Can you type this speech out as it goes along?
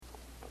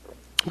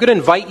I'm going to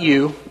invite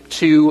you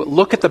to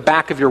look at the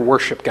back of your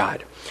worship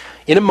guide.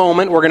 In a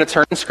moment, we're going to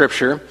turn in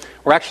Scripture.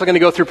 We're actually going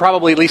to go through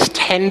probably at least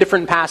 10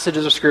 different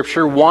passages of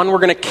Scripture. One we're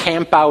going to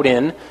camp out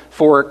in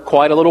for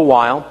quite a little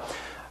while.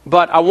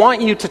 But I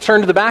want you to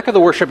turn to the back of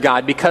the worship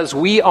guide because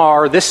we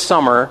are, this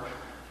summer,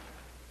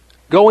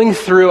 going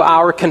through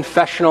our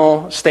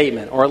confessional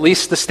statement, or at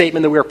least the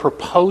statement that we are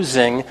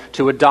proposing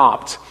to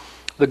adopt.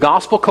 The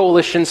Gospel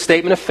Coalition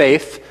Statement of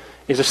Faith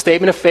is a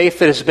statement of faith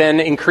that has been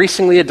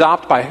increasingly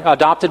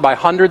adopted by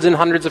hundreds and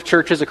hundreds of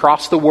churches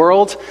across the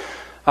world.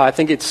 I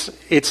think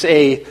it's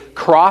a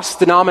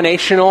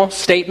cross-denominational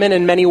statement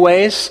in many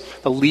ways.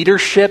 The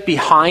leadership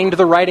behind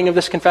the writing of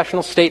this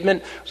confessional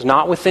statement was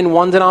not within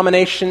one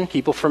denomination,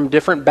 people from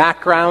different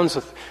backgrounds,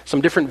 with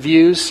some different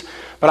views.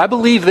 But I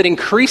believe that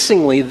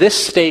increasingly this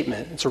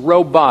statement, it's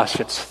robust,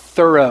 it's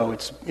thorough,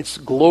 it's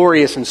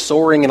glorious and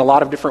soaring in a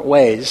lot of different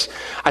ways,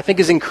 I think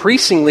is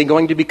increasingly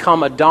going to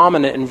become a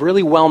dominant and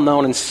really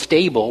well-known and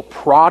stable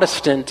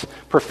Protestant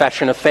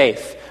profession of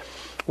faith.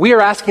 We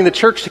are asking the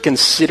church to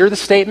consider the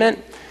statement,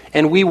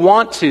 and we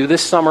want to,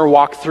 this summer,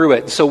 walk through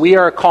it. So we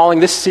are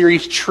calling this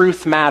series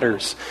Truth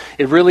Matters.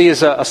 It really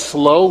is a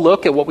slow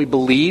look at what we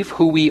believe,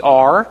 who we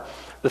are,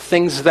 the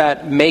things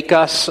that make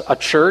us a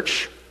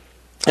church.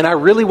 And I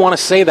really want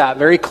to say that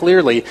very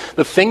clearly.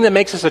 The thing that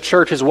makes us a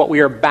church is what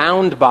we are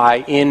bound by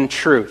in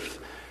truth.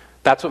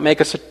 That's what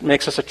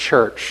makes us a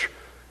church.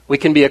 We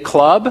can be a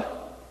club.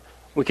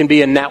 We can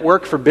be a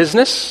network for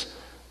business.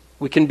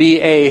 We can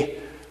be a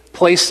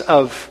place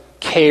of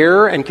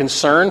care and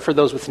concern for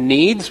those with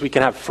needs. We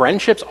can have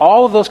friendships,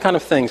 all of those kind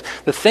of things.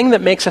 The thing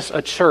that makes us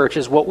a church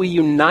is what we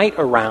unite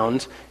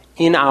around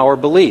in our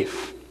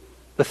belief.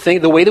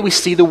 The way that we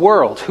see the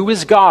world. Who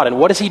is God and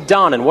what has He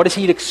done and what does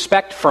He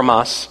expect from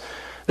us?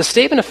 The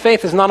statement of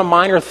faith is not a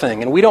minor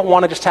thing, and we don't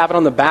want to just have it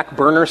on the back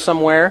burner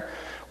somewhere.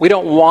 We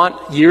don't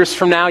want years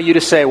from now you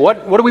to say,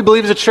 what do we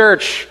believe as a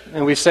church?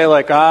 And we say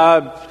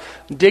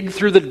dig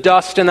through the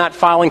dust in that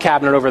filing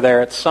cabinet over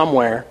there. It's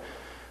somewhere.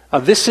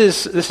 This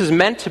is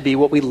meant to be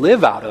what we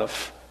live out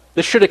of.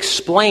 This should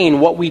explain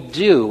what we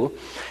do.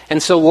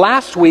 And so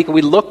last week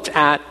we looked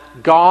at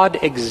God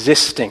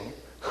existing,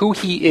 who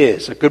He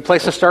is. A good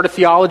place to start a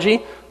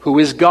theology. Who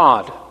is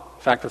God?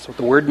 In fact, that's what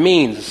the word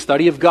means, the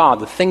study of God,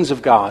 the things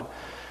of God.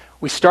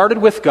 We started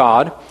with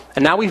God,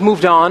 and now we've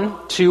moved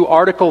on to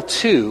Article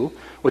 2,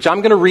 which I'm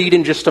going to read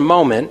in just a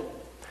moment.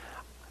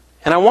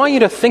 And I want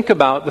you to think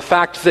about the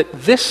fact that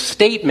this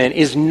statement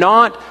is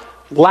not,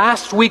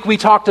 last week we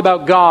talked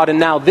about God, and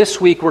now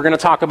this week we're going to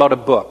talk about a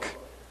book.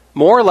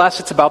 More or less,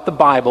 it's about the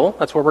Bible.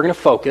 That's where we're going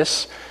to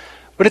focus.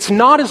 But it's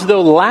not as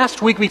though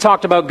last week we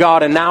talked about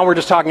God, and now we're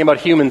just talking about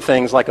human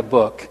things like a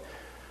book.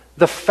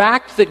 The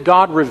fact that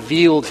God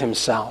revealed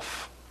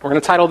Himself. We're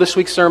going to title this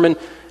week's sermon,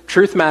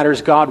 Truth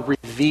Matters, God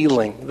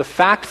Revealing. The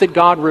fact that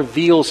God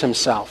reveals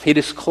Himself, He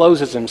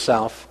discloses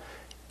Himself,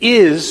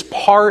 is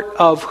part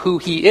of who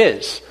He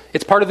is.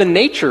 It's part of the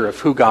nature of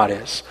who God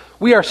is.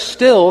 We are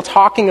still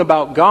talking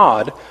about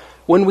God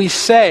when we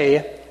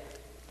say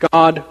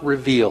God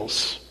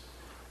reveals.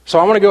 So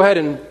I want to go ahead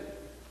and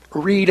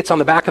read. It's on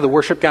the back of the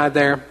worship guide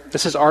there.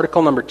 This is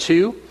article number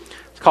 2.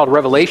 It's called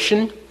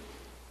Revelation.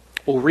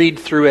 We'll read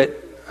through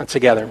it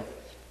together.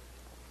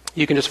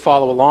 You can just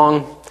follow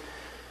along.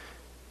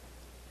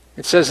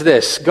 It says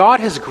this: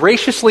 God has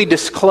graciously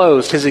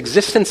disclosed His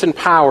existence and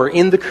power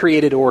in the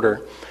created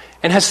order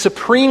and has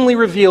supremely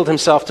revealed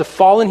Himself to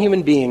fallen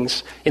human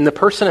beings in the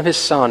person of His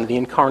Son, the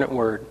incarnate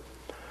Word.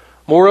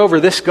 Moreover,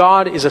 this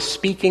God is a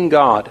speaking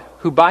God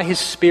who by His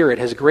Spirit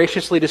has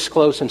graciously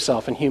disclosed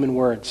Himself in human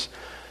words.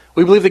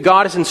 We believe that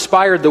God has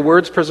inspired the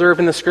words preserved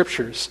in the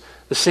Scriptures,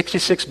 the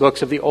 66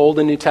 books of the Old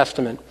and New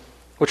Testament,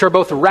 which are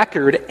both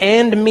record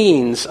and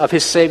means of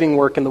His saving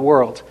work in the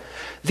world.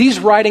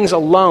 These writings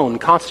alone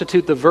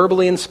constitute the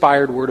verbally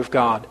inspired Word of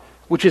God,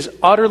 which is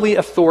utterly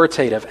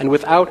authoritative and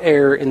without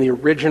error in the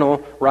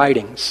original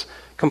writings,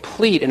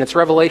 complete in its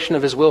revelation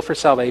of His will for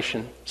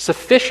salvation,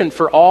 sufficient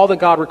for all that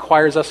God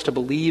requires us to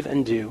believe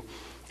and do,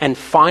 and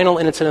final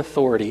in its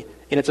authority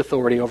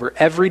over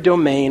every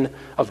domain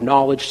of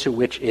knowledge to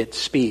which it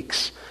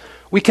speaks.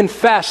 We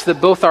confess that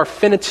both our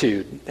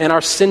finitude and our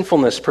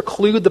sinfulness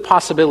preclude the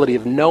possibility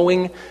of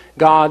knowing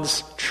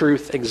God's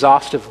truth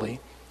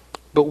exhaustively.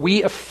 But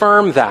we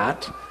affirm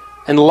that,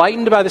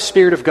 enlightened by the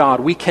Spirit of God,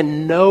 we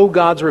can know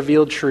God's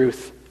revealed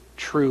truth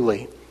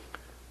truly.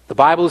 The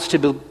Bible is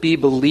to be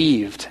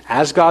believed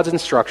as God's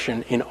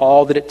instruction in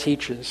all that it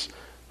teaches,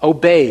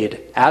 obeyed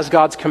as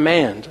God's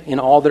command in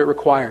all that it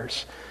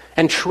requires,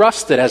 and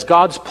trusted as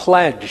God's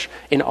pledge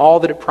in all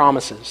that it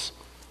promises.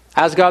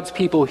 As God's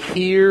people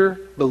hear,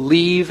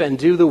 believe, and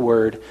do the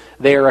Word,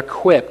 they are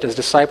equipped as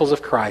disciples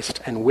of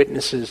Christ and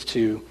witnesses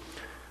to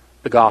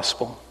the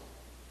gospel.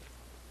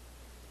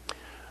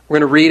 We're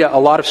going to read a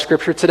lot of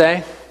Scripture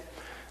today.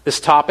 This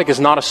topic is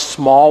not a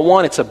small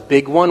one. It's a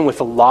big one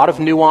with a lot of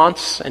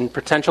nuance and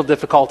potential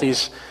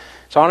difficulties.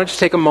 So I want to just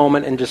take a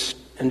moment and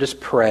just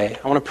pray.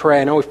 I want to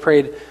pray. I know we've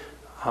prayed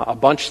a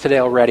bunch today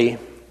already.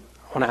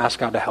 I want to ask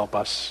God to help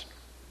us.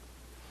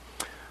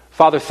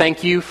 Father,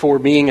 thank you for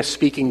being a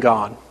speaking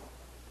God.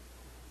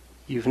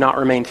 You've not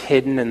remained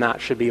hidden, and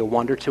that should be a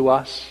wonder to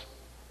us.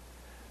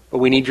 But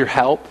we need your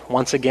help.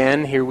 Once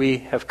again, here we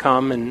have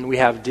come and we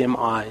have dim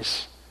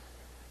eyes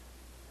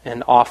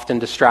and often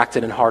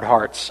distracted and hard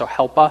hearts. So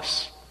help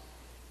us.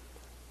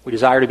 We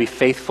desire to be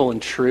faithful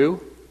and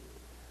true.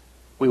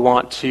 We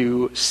want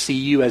to see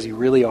you as you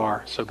really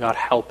are. So God,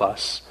 help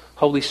us.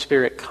 Holy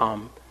Spirit,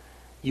 come.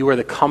 You are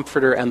the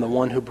comforter and the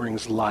one who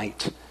brings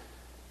light.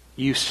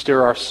 You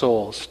stir our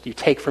souls. You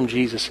take from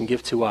Jesus and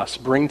give to us.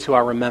 Bring to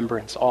our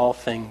remembrance all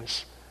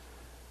things.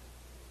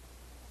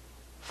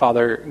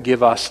 Father,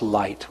 give us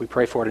light. We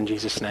pray for it in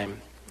Jesus'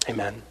 name.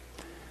 Amen.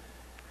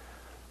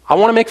 I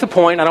want to make the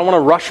point, I don't want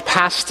to rush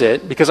past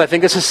it, because I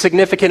think this is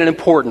significant and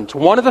important.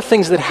 One of the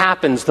things that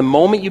happens the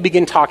moment you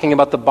begin talking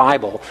about the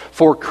Bible,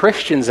 for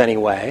Christians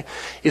anyway,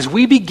 is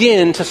we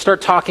begin to start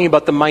talking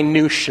about the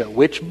minutia.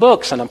 Which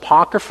books, and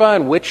Apocrypha,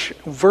 and which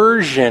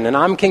version, and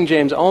I'm King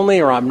James only,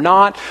 or I'm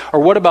not,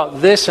 or what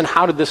about this, and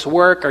how did this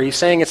work? Are you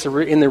saying it's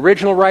in the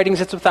original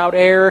writings it's without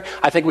error?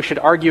 I think we should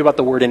argue about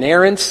the word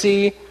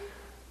inerrancy.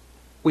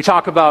 We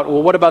talk about,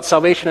 well, what about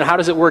salvation and how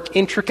does it work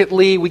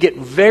intricately? We get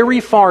very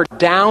far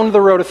down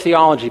the road of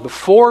theology.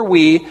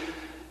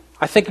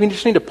 I think we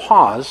just need to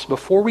pause.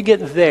 Before we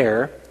get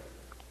there,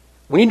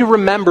 we need to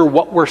remember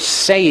what we're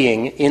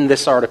saying in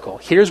this article.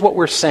 Here's what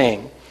we're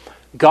saying.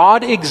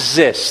 God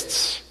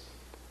exists.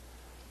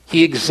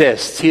 He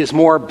exists. He is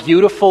more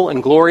beautiful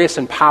and glorious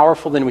and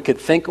powerful than we could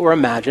think or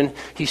imagine.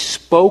 He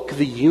spoke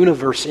the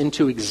universe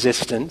into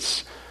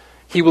existence.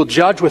 He will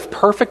judge with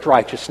perfect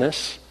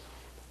righteousness.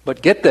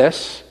 But get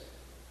this,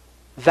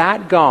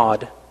 that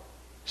God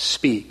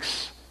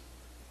speaks.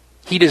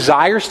 He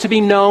desires to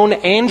be known,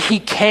 and he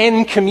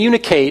can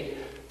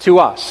communicate to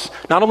us.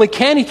 Not only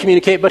can he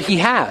communicate, but he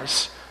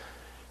has.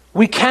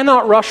 We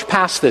cannot rush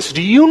past this.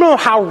 Do you know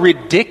how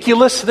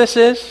ridiculous this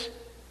is?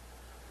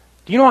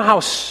 Do you know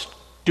how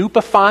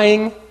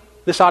stupefying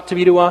this ought to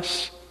be to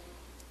us?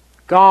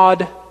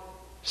 God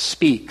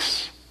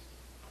speaks.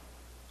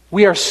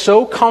 We are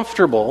so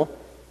comfortable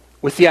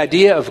with the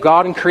idea of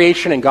God in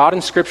creation and God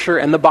in Scripture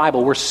and the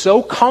Bible. We're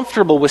so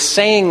comfortable with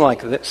saying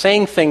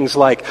things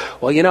like,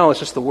 well, it's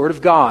just the Word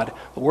of God.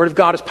 The Word of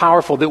God is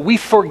powerful, that we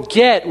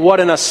forget what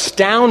an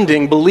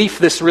astounding belief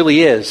this really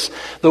is.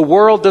 The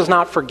world does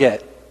not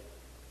forget.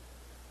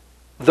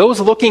 Those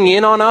looking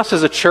in on us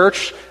as a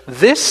church,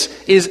 this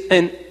is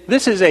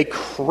a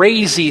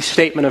crazy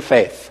statement of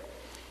faith.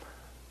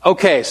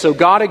 Okay, so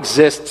God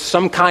exists,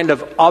 some kind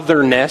of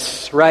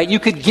otherness, right? You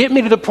could get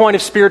me to the point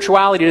of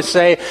spirituality to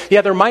say,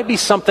 yeah, there might be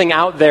something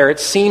out there. It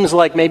seems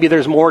like maybe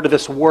there's more to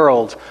this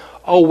world.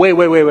 Oh, wait,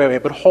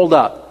 but hold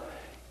up.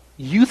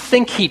 You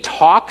think he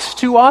talks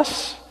to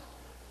us?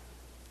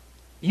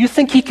 You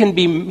think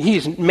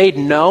he's made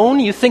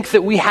known? You think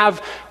that we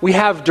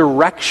have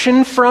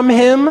direction from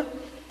him?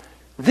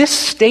 This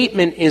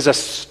statement is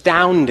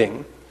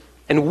astounding,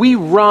 and we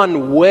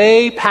run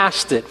way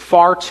past it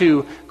far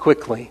too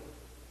quickly.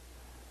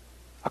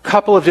 A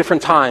couple of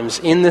different times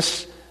in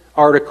this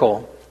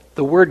article,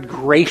 the word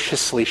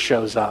graciously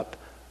shows up.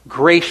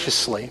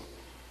 Graciously.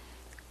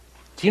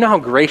 Do you know how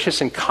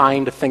gracious and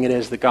kind a thing it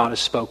is that God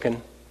has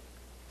spoken?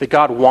 That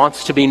God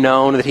wants to be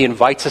known, that he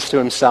invites us to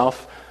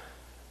himself?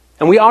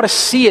 And we ought to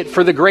see it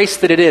for the grace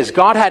that it is.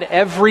 God had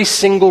every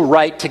single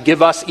right to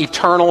give us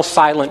eternal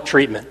silent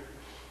treatment.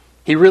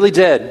 He really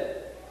did.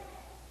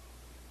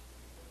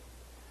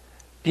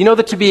 Do you know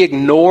that to be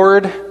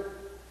ignored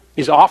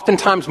is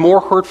oftentimes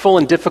more hurtful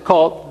and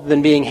difficult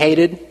than being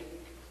hated?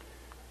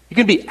 You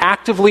can be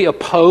actively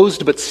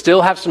opposed but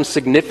still have some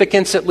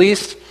significance at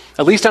least.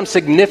 At least I'm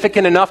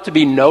significant enough to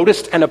be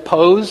noticed and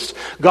opposed.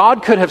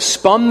 God could have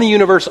spun the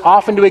universe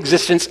off into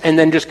existence and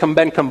then just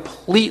been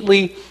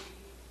completely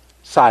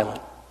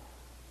silent.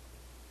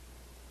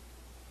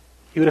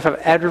 He would have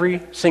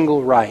every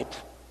single right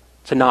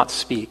to not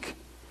speak.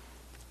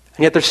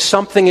 And yet there's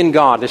something in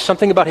God. There's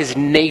something about his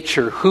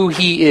nature, who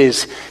he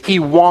is. He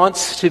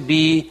wants to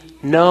be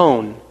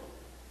known.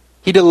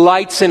 He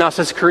delights in us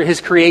as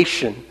his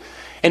creation.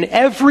 And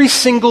every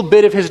single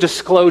bit of his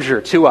disclosure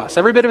to us,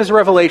 every bit of his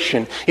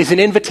revelation, is an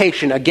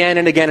invitation again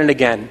and again and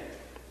again.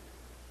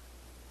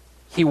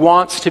 He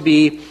wants to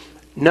be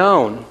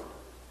known.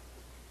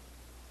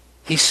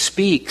 He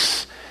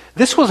speaks.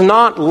 This was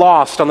not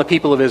lost on the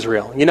people of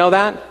Israel. You know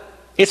that?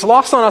 It's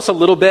lost on us a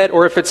little bit,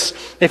 or if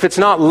it's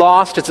not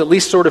lost, it's at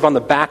least sort of on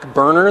the back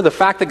burner. The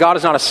fact that God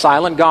is not a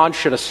silent God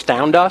should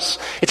astound us.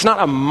 It's not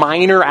a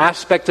minor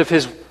aspect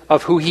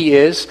of who he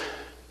is.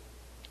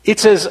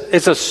 It's as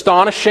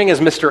astonishing as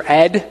Mr.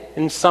 Ed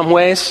in some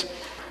ways.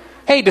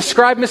 Hey,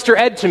 describe Mr.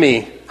 Ed to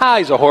me.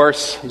 He's a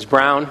horse. He's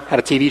brown. Had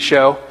a TV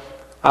show.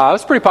 It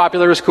was pretty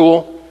popular. It was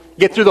cool.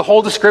 Get through the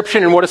whole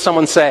description, and what does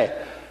someone say?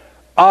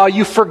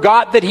 You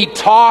forgot that he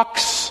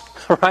talks,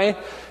 right?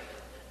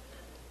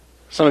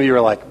 Some of you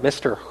are like,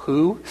 Mr.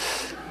 Who?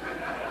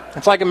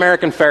 It's like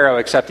American Pharaoh,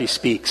 except he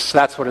speaks.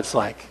 That's what it's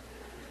like.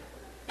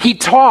 He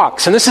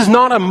talks, and this is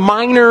not a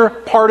minor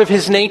part of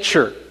his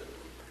nature.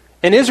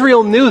 And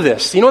Israel knew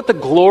this. You know what the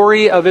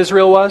glory of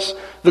Israel was?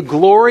 The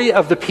glory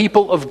of the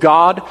people of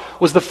God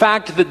was the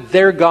fact that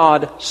their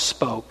God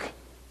spoke.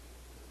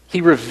 He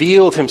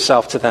revealed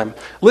himself to them.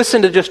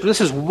 Listen to this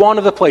is one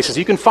of the places.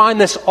 You can find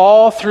this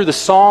all through the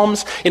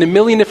Psalms in a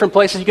million different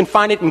places. You can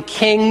find it in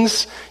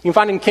Kings. You can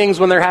find it in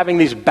Kings when they're having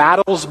these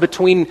battles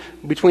between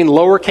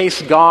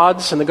lowercase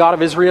gods and the God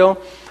of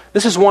Israel.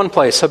 This is one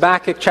place,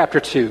 Habakkuk chapter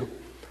 2.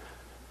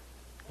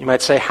 You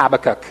might say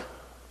Habakkuk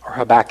or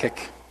Habakkuk.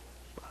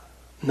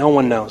 No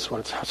one knows what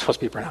it's supposed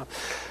to be pronounced.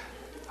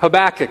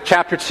 Habakkuk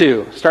chapter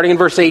 2, starting in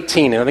verse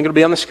 18. And I think it'll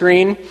be on the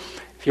screen.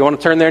 If you want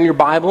to turn there in your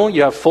Bible,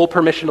 you have full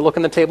permission to look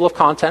in the table of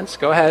contents.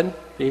 Go ahead.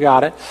 You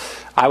got it.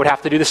 I would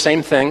have to do the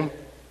same thing.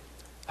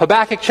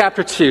 Habakkuk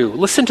chapter 2.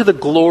 Listen to the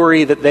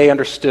glory that they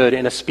understood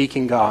in a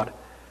speaking God.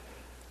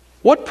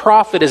 What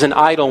profit is an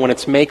idol when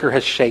its maker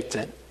has shaped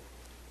it?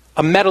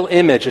 A metal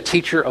image, a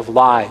teacher of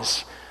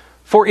lies.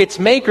 For its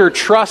maker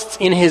trusts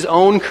in his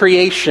own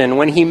creation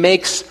when he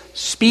makes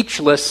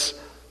speechless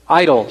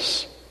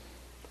idols.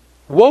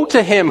 Woe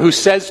to him who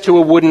says to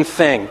a wooden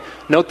thing.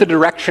 Note the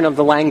direction of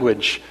the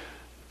language.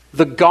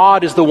 The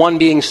God is the one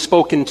being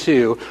spoken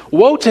to.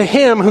 Woe to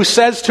him who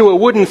says to a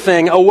wooden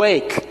thing,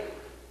 awake,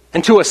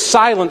 and to a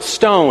silent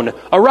stone,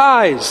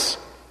 arise.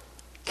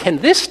 Can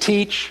this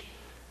teach?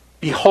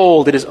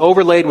 Behold, it is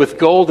overlaid with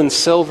gold and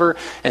silver,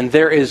 and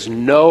there is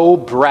no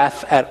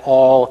breath at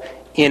all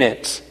in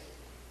it.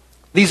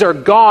 These are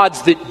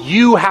gods that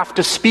you have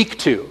to speak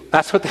to.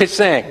 That's what they're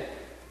saying.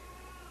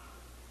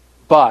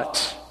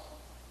 But,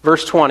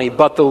 verse 20,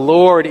 but the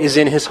Lord is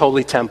in his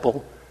holy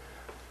temple.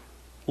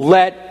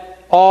 Let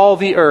all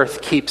the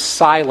earth keep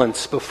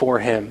silence before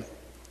him.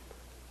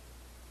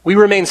 We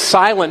remain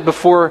silent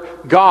before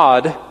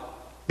God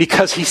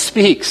because he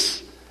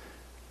speaks.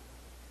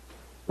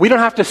 We don't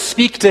have to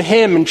speak to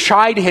him and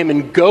chide him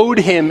and goad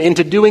him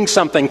into doing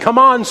something. Come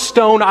on,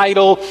 stone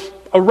idol,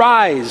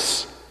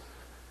 arise.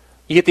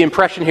 You get the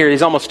impression here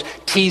he's almost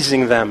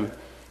teasing them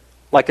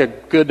like a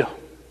good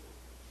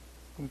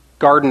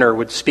gardener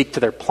would speak to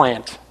their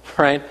plant,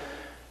 right?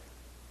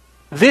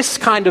 This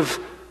kind of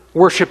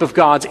worship of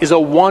God's is a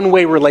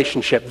one-way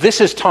relationship. This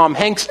is Tom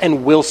Hanks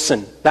and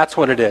Wilson. That's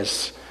what it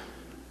is.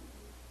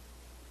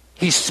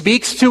 He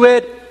speaks to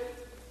it,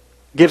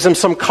 gives him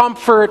some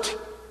comfort,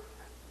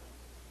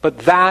 but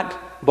that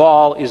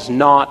ball is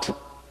not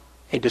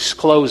a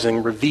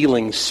disclosing,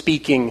 revealing,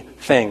 speaking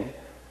thing.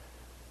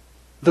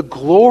 The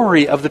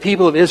glory of the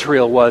people of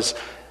Israel was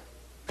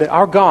that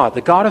our God,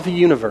 the God of the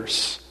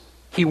universe,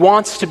 he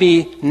wants to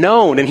be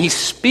known and he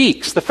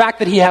speaks. The fact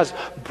that he has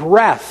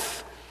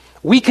breath,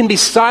 we can be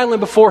silent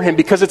before him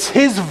because it's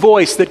his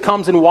voice that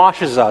comes and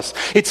washes us.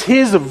 It's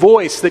his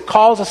voice that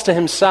calls us to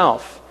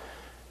himself.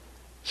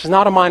 This is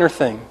not a minor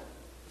thing.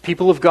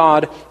 People of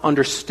God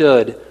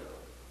understood,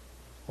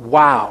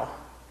 wow,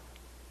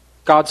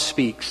 God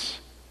speaks.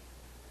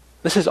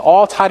 This is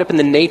all tied up in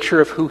the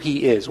nature of who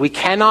he is. We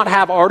cannot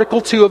have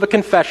Article 2 of a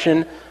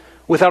confession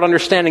without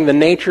understanding the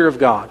nature of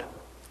God.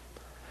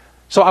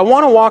 So I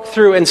want to walk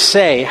through and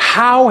say,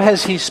 how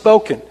has he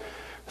spoken?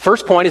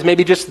 First point is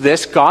maybe just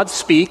this: God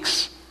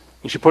speaks.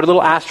 You should put a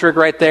little asterisk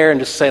right there and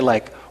just say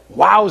like,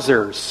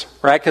 wowzers,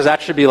 right? Because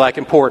that should be like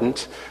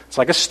important. It's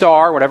like a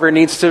star, whatever it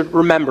needs to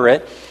remember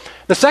it.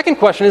 The second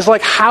question is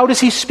like, how does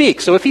he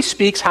speak? So if he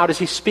speaks, how does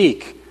he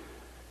speak?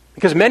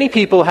 Because many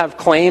people have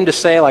claimed to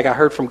say like, I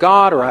heard from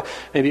God, or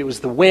maybe it was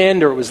the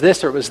wind, or it was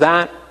this, or it was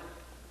that.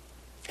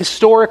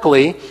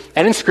 Historically,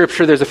 and in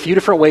Scripture, there's a few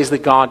different ways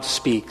that God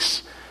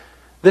speaks.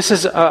 This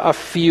is a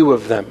few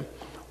of them.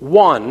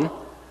 One,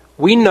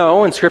 we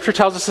know, and Scripture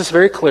tells us this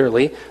very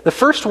clearly, the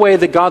first way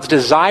that God's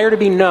desire to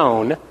be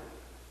known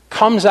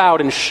comes out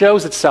and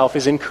shows itself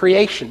is in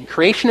creation.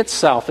 Creation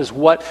itself is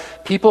what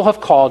people have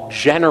called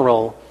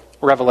general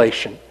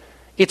revelation.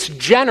 It's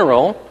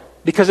general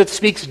because it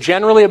speaks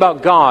generally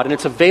about God, and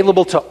it's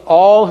available to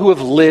all who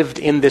have lived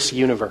in this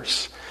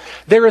universe.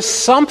 There is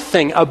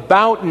something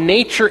about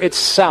nature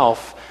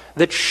itself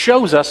that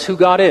shows us who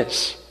God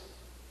is.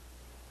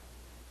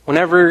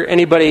 Whenever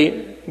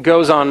anybody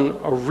goes on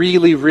a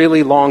really,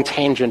 really long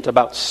tangent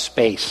about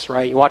space,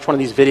 right? You watch one of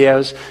these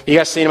videos. You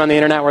guys seen them on the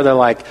internet where they're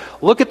like,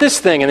 look at this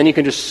thing, and then you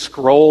can just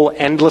scroll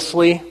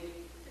endlessly.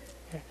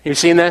 You've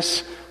seen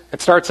this?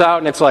 It starts out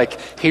and it's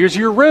like, here's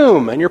your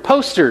room and your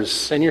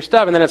posters and your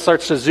stuff, and then it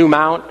starts to zoom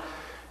out,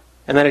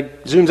 and then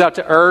it zooms out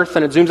to Earth,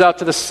 and it zooms out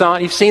to the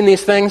sun. You've seen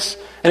these things?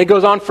 And it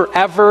goes on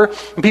forever,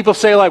 and people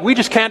say like, we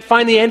just can't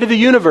find the end of the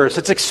universe.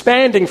 It's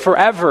expanding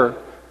forever.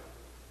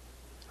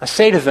 I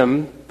say to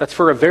them, that's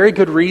for a very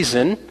good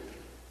reason,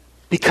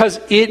 because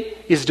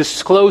it is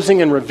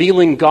disclosing and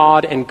revealing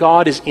God, and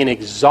God is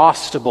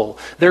inexhaustible.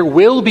 There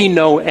will be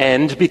no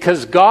end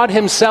because God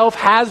himself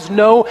has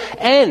no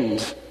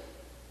end.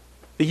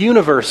 The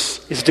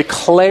universe is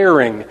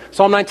declaring.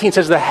 Psalm 19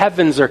 says the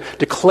heavens are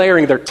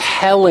declaring, they're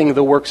telling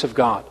the works of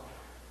God.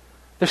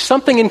 There's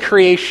something in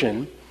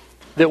creation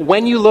that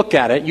when you look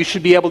at it, you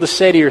should be able to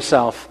say to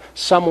yourself,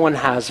 someone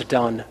has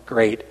done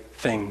great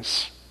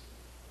things.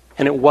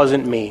 And it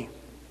wasn't me.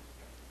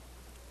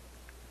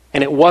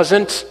 And it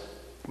wasn't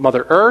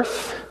Mother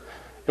Earth.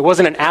 It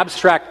wasn't an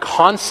abstract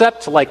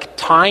concept like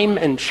time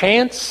and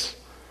chance.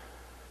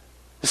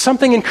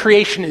 Something in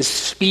creation is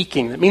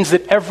speaking. That means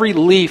that every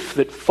leaf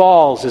that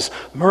falls is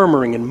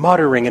murmuring and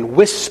muttering and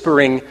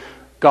whispering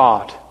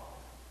God.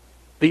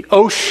 The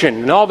ocean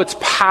and all of its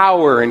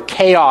power and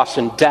chaos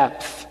and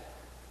depth.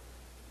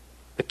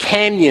 The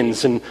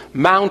canyons and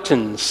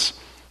mountains.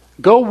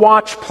 Go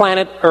watch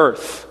Planet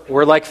Earth.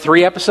 We're like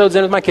 3 episodes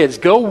in with my kids.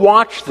 Go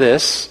watch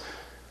this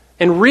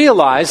and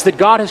realize that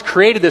God has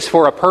created this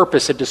for a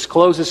purpose. It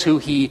discloses who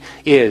He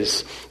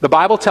is. The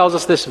Bible tells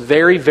us this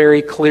very,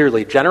 very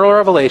clearly. General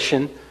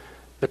revelation,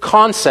 the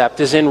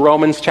concept is in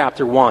Romans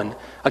chapter 1.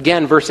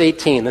 Again, verse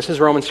 18. This is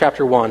Romans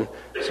chapter 1,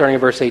 starting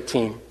at verse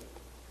 18.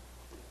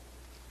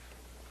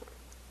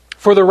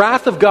 For the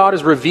wrath of God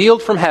is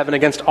revealed from heaven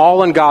against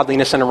all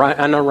ungodliness and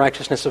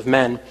unrighteousness of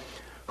men,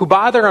 who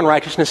by their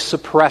unrighteousness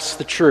suppress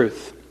the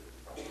truth.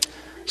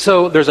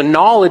 So there's a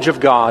knowledge of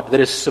God that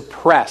is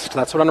suppressed.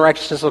 That's what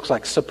unrighteousness looks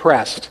like,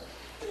 suppressed.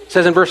 It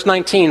says in verse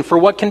 19, for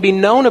what can be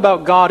known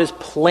about God is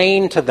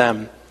plain to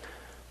them,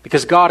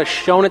 because God has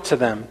shown it to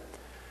them.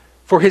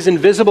 For His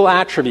invisible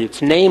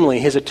attributes, namely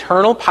His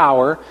eternal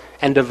power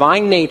and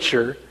divine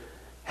nature,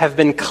 have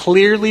been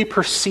clearly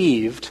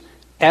perceived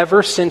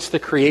ever since the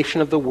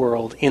creation of the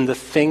world in the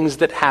things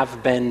that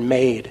have been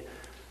made.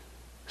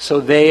 So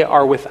they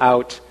are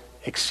without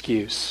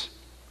excuse.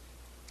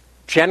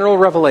 General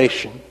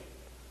revelation.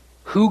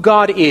 Who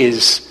God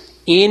is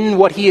in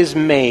what He has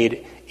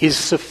made is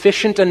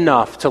sufficient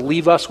enough to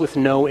leave us with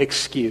no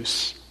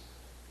excuse.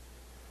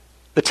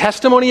 The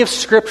testimony of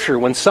Scripture,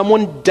 when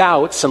someone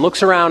doubts and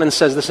looks around and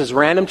says this is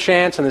random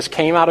chance and this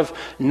came out of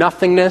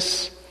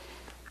nothingness,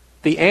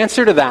 the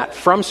answer to that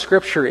from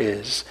Scripture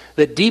is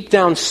that deep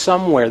down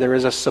somewhere there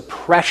is a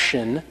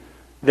suppression,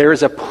 there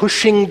is a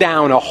pushing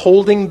down, a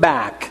holding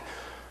back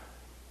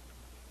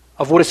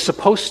of what is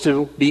supposed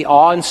to be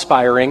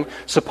awe-inspiring,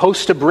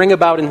 supposed to bring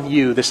about in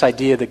you this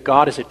idea that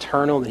God is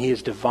eternal, and He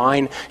is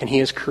divine, and He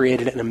has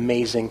created an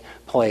amazing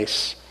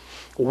place.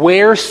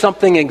 Where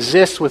something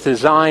exists with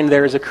design,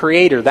 there is a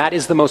creator. That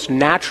is the most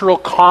natural,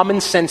 common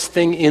sense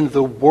thing in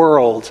the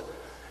world.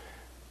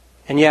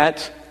 And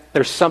yet,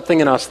 there's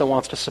something in us that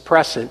wants to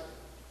suppress it.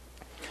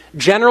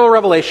 General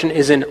revelation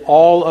is in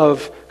all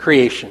of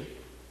creation.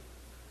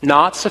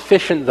 Not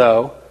sufficient,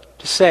 though,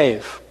 to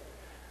save.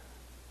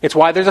 It's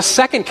why there's a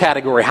second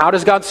category. How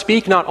does God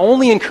speak? Not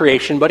only in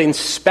creation, but in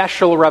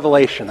special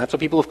revelation. That's what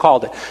people have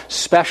called it.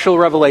 Special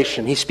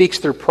revelation. He speaks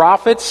through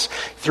prophets,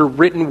 through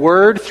written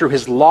word, through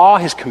His law,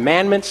 His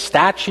commandments,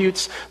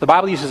 statutes. The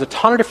Bible uses a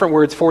ton of different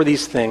words for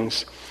these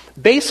things.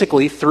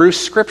 Basically, through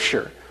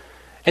Scripture.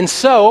 And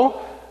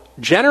so,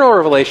 general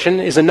revelation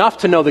is enough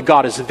to know that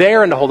God is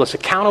there and to hold us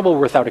accountable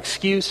without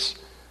excuse.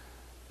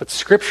 But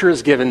Scripture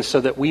is given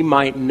so that we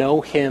might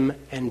know Him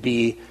and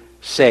be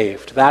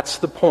saved. That's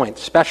the point.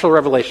 Special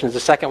revelation is the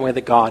second way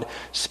that God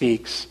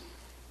speaks.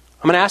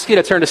 I'm going to ask you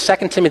to turn to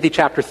 2 Timothy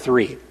chapter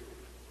 3.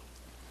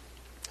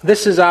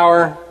 This is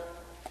our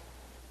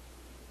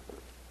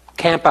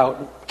camp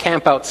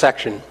out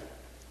section.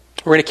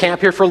 We're going to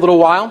camp here for a little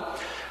while.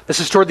 This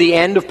is toward the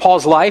end of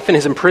Paul's life and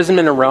his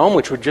imprisonment in Rome,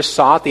 which we just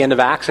saw at the end of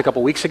Acts a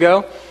couple weeks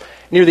ago.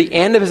 Near the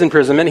end of his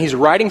imprisonment, he's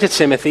writing to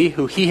Timothy,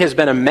 who he has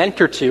been a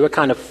mentor to, a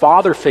kind of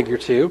father figure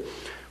to.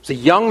 He's a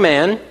young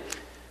man.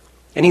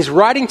 And he's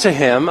writing to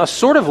him a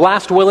sort of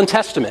last will and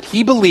testament.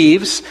 He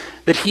believes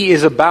that he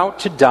is about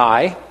to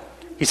die.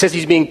 He says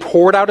he's being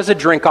poured out as a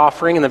drink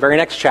offering in the very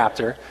next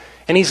chapter.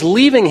 And he's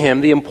leaving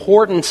him the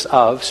importance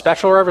of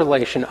special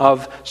revelation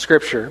of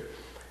Scripture.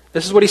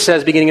 This is what he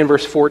says beginning in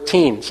verse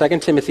 14. 2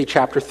 Timothy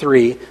chapter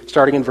 3,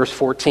 starting in verse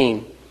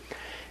 14.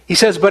 He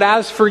says, but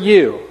as for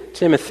you,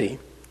 Timothy,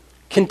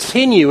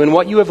 continue in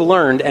what you have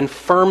learned and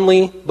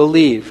firmly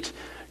believed,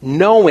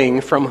 knowing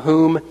from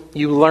whom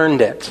you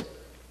learned it.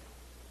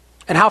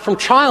 And how from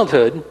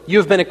childhood you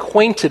have been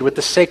acquainted with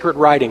the sacred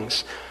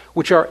writings,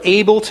 which are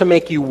able to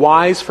make you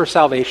wise for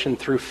salvation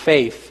through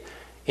faith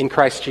in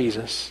Christ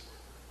Jesus.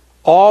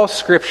 All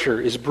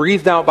Scripture is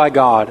breathed out by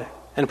God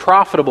and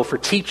profitable for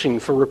teaching,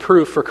 for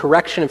reproof, for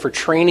correction, and for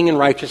training in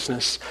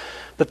righteousness,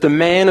 that the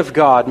man of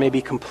God may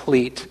be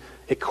complete,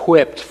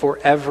 equipped for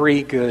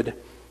every good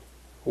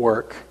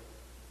work.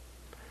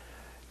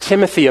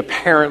 Timothy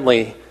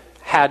apparently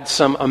had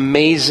some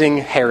amazing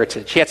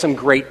heritage. He had some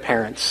great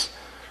parents.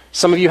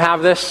 Some of you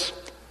have this.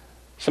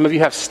 Some of you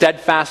have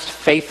steadfast,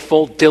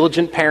 faithful,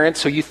 diligent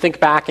parents who you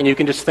think back and you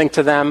can just think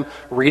to them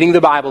reading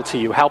the Bible to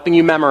you, helping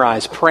you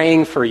memorize,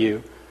 praying for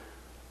you.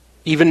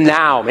 Even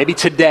now, maybe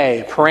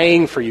today,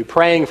 praying for you,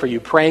 praying for you,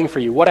 praying for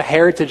you. What a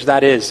heritage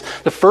that is.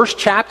 The first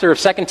chapter of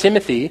 2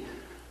 Timothy,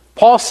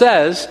 Paul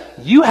says,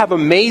 you have an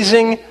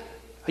amazing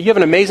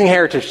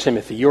heritage,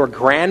 Timothy. Your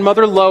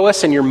grandmother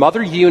Lois and your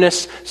mother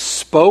Eunice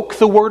spoke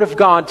the word of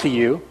God to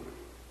you.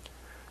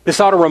 This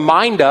ought to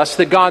remind us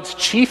that God's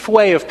chief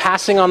way of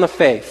passing on the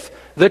faith,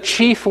 the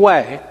chief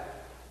way,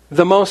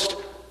 the most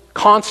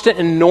constant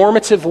and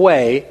normative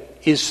way,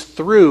 is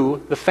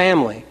through the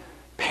family.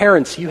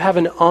 Parents, you have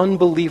an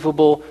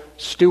unbelievable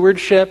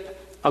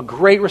stewardship, a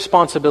great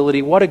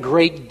responsibility. What a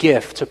great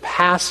gift to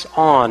pass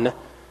on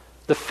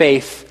the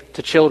faith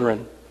to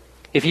children.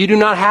 If you do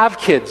not have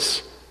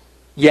kids,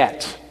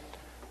 Yet,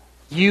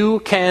 you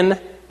can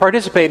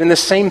participate in the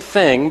same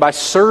thing by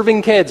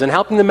serving kids and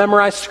helping them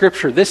memorize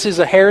Scripture. This is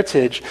a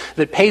heritage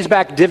that pays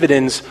back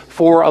dividends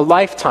for a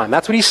lifetime.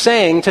 That's what he's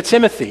saying to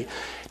Timothy.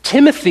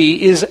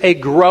 Timothy is a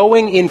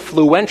growing,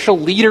 influential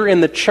leader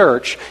in the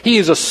church. He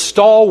is a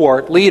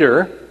stalwart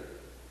leader.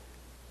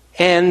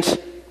 And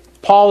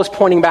Paul is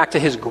pointing back to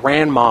his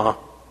grandma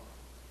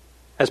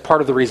as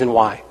part of the reason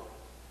why.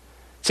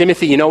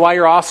 Timothy, you know why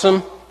you're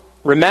awesome?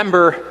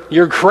 Remember,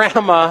 your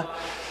grandma,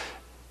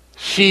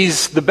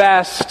 she's the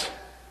best.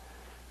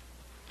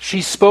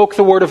 She spoke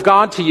the word of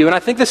God to you. And I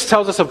think this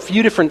tells us a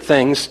few different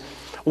things.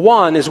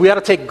 One is we ought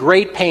to take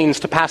great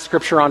pains to pass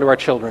Scripture on to our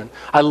children.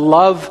 I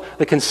love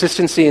the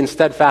consistency and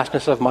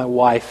steadfastness of my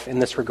wife in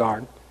this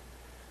regard.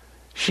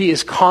 She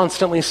is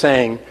constantly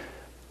saying,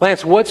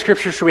 Lance, what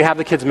Scripture should we have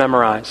the kids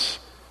memorize?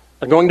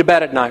 They're going to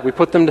bed at night. We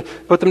put them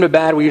to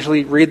bed. We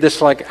usually read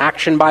this like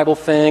action Bible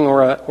thing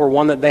or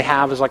one that they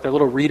have is like their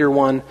little reader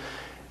one.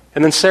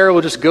 And then Sarah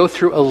will just go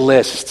through a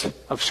list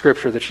of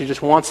Scripture that she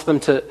just wants them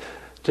to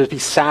be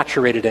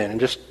saturated in and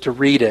just to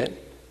read it.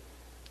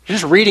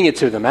 Just reading it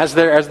to them as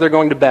they're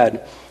going to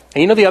bed.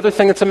 And you know the other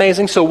thing that's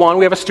amazing? So one,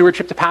 we have a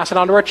stewardship to pass it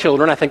on to our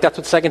children. I think that's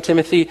what 2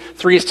 Timothy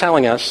 3 is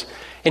telling us.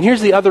 And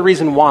here's the other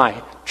reason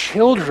why.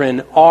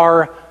 Children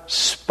are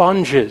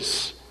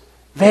sponges.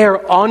 They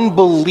are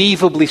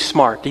unbelievably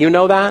smart. Do you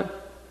know that?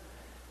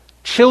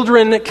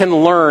 Children can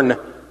learn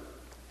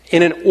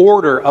in an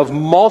order of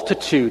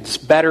multitudes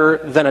better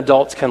than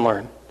adults can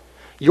learn.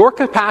 Your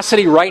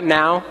capacity right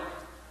now,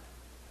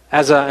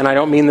 and I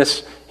don't mean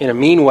this in a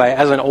mean way,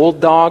 as an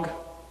old dog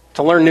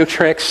to learn new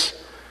tricks,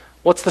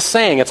 what's the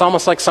saying? It's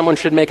almost like someone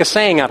should make a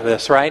saying out of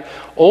this, right?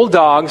 Old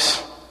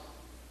dogs,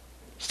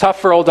 it's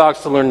tough for old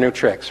dogs to learn new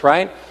tricks,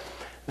 right?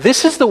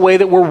 This is the way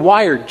that we're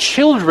wired.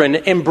 Children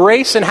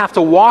embrace and have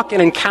to walk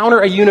and encounter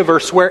a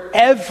universe where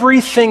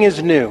everything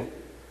is new.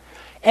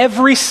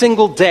 Every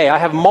single day, I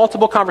have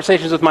multiple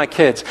conversations with my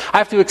kids. I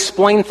have to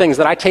explain things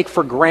that I take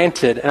for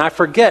granted, and I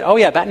forget, oh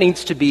yeah, that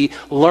needs to be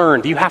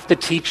learned. You have to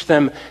teach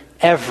them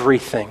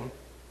everything.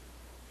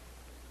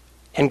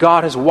 And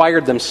God has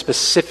wired them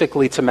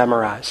specifically to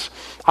memorize.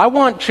 I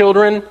want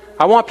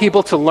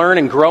people to learn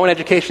and grow in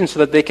education so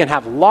that they can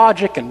have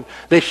logic and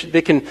they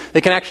can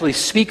actually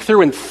speak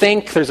through and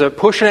think. There's a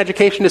push in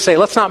education to say,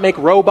 let's not make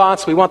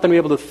robots. We want them to be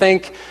able to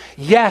think.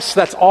 Yes,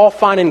 that's all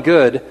fine and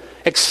good,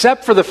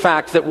 except for the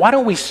fact that why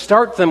don't we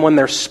start them when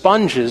they're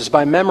sponges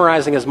by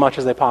memorizing as much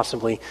as they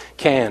possibly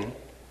can?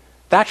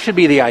 That should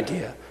be the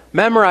idea.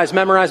 Memorize,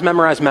 memorize,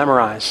 memorize,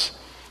 memorize.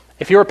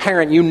 If you're a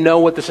parent, you know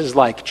what this is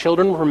like.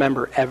 Children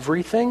remember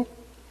everything,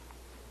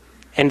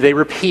 and they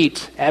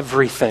repeat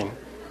everything,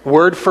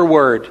 word for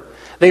word.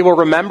 They will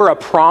remember a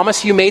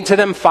promise you made to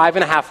them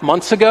 5.5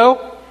 months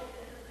ago,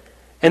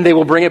 and they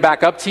will bring it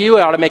back up to you.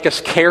 It ought to make us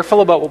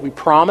careful about what we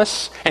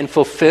promise and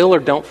fulfill or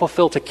don't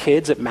fulfill to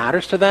kids. It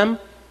matters to them.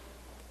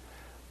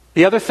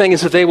 The other thing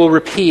is that they will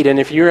repeat, and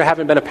if you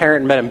haven't been a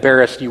parent and been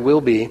embarrassed, you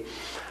will be.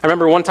 I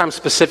remember one time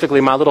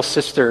specifically, my little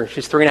sister,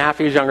 she's 3.5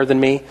 years younger than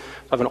me. I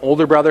have an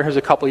older brother who's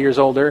a couple years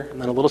older,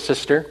 and then a little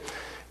sister.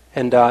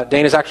 And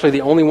Dana's actually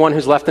the only one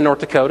who's left in North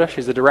Dakota.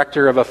 She's the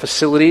director of a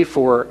facility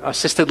for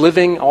assisted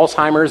living,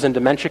 Alzheimer's, and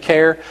dementia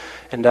care.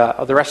 And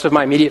the rest of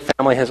my immediate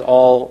family has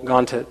all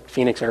gone to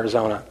Phoenix,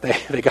 Arizona.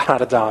 They got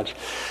out of Dodge.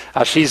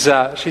 She's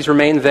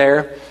remained there.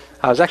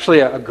 It was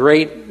actually a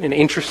great and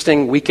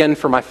interesting weekend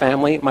for my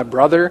family. My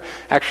brother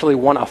actually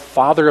won a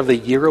Father of the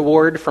Year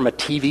award from a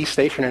TV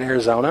station in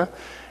Arizona.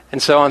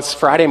 And so on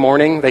Friday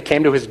morning, they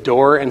came to his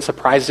door and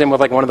surprised him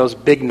with like one of those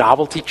big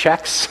novelty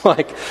checks,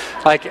 like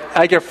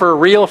for a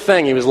real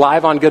thing. He was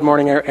live on Good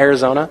Morning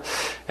Arizona,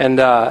 and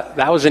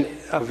that was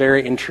a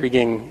very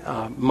intriguing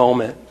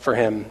moment for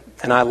him.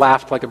 And I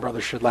laughed like a brother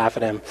should laugh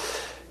at him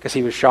because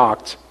he was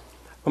shocked.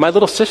 But my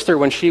little sister,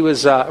 when she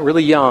was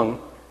really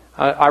young,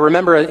 I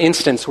remember an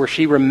instance where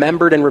she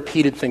remembered and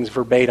repeated things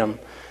verbatim,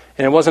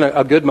 and it wasn't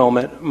a good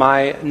moment.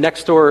 My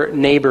next door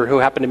neighbor, who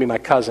happened to be my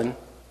cousin.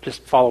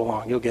 Just follow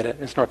along. You'll get it.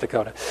 It's North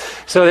Dakota.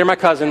 So they're my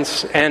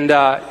cousins, and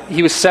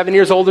he was 7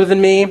 years older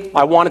than me.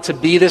 I wanted to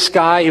be this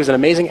guy. He was an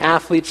amazing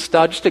athlete,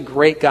 stud, just a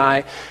great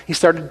guy. He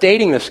started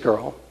dating this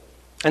girl.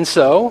 And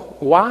so,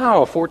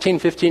 wow, 14,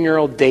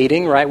 15-year-old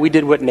dating, right? We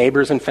did what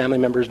neighbors and family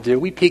members do.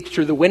 We peeked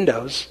through the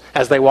windows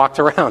as they walked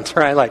around,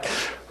 right? Like,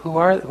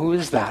 who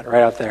is that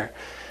right out there?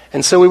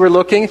 And so we were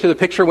looking through the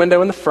picture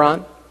window in the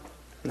front,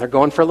 and they're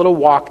going for a little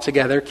walk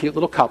together, cute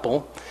little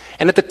couple.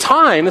 And at the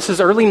time, this is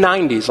early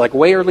 90s, like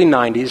way early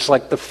 90s,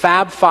 like the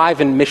Fab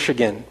Five in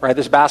Michigan, right?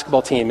 This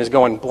basketball team is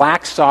going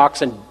black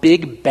socks and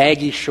big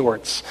baggy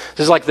shorts.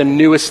 This is like the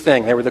newest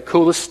thing. They were the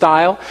coolest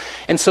style.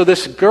 And so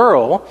this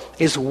girl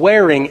is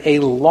wearing a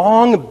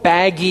long,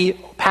 baggy,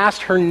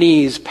 past her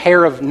knees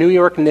pair of New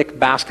York Knicks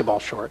basketball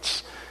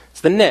shorts.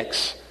 It's the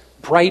Knicks,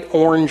 bright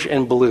orange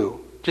and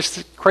blue. Just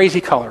a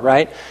crazy color,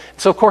 right?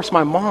 So, of course,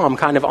 my mom,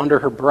 kind of under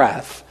her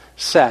breath,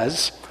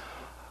 says,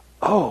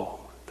 "Oh,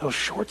 those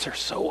shorts are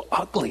so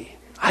ugly.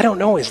 I don't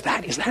know, is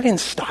that in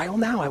style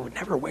now? I would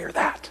never wear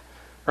that,"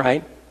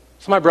 right?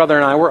 So my brother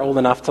and I were old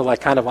enough to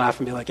kind of laugh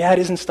and be like, yeah, it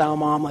isn't style,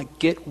 Mom.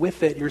 Get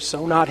with it. You're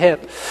so not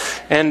hip.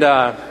 And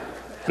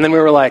then we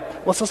were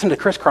like, let's listen to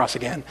Crisscross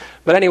again.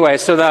 But anyway,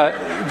 so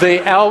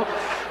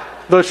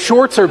the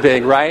shorts are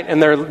big, right? And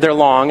they're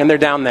long and they're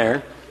down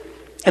there.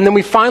 And then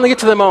we finally get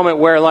to the moment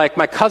where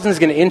my cousin's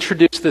going to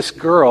introduce this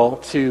girl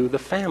to the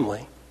family.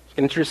 He's going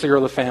to introduce the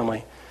girl to the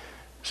family.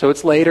 So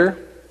it's later.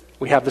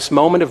 We have this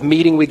moment of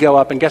meeting. We go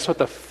up, and guess what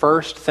the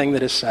first thing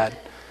that is said?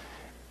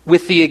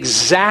 With the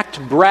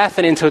exact breath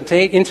and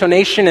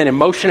intonation and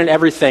emotion and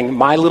everything,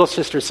 my little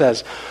sister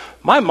says,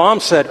 my mom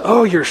said,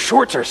 oh, your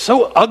shorts are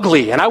so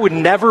ugly, and I would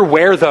never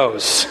wear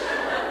those.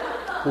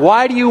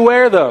 Why do you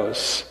wear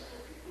those?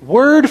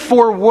 Word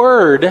for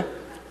word,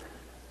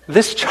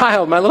 this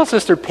child, my little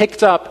sister,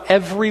 picked up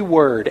every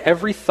word,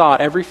 every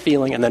thought, every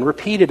feeling, and then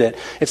repeated it.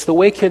 It's the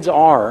way kids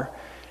are.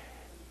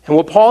 And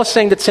what Paul is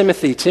saying to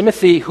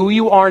Timothy, who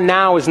you are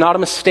now is not a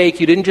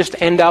mistake. You didn't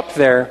just end up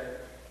there.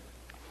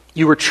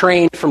 You were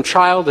trained from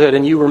childhood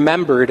and you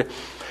remembered.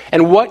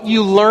 And what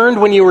you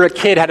learned when you were a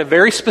kid had a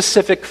very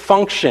specific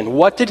function.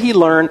 What did he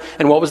learn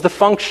and what was the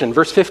function?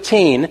 Verse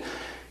 15,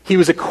 he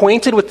was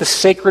acquainted with the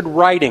sacred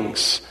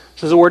writings.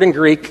 This is a word in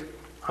Greek,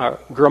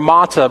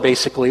 grammata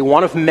basically,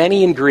 one of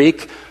many in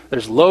Greek.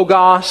 There's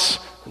logos,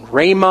 and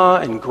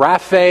rhema, and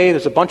graphe.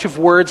 There's a bunch of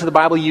words that the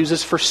Bible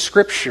uses for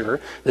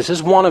Scripture. This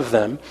is one of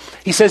them.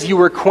 He says you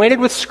were acquainted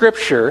with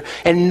Scripture,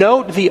 and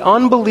note the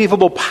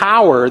unbelievable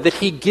power that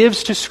he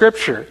gives to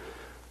Scripture.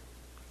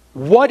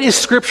 What is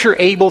Scripture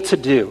able to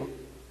do?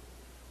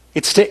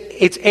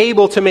 It's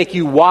able to make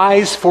you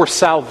wise for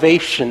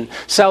salvation.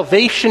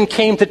 Salvation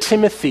came to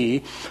Timothy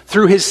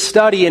through his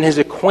study and his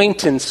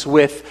acquaintance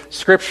with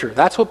Scripture.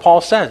 That's what Paul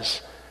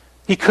says.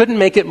 He couldn't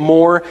make it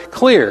more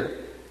clear.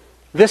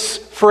 This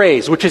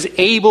phrase, which is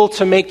able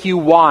to make you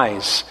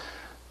wise,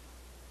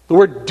 the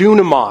word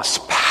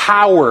dunamos,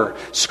 power.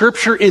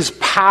 Scripture is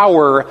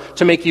power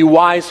to make you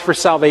wise for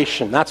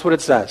salvation. That's what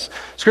it says.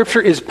 Scripture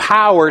is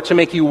power to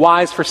make you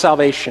wise for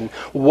salvation.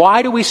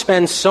 Why do we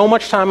spend so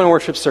much time in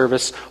worship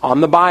service on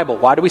the Bible?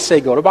 Why do we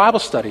say go to Bible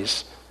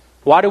studies?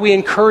 Why do we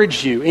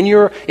encourage you in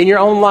your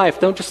own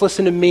life? Don't just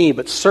listen to me,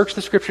 but search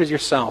the Scriptures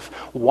yourself.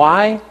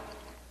 Why?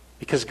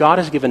 Because God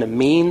has given a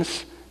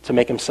means to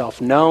make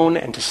himself known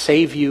and to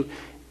save you,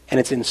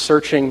 and it's in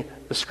searching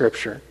the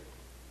Scripture.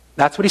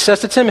 That's what he says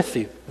to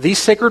Timothy. These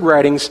sacred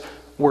writings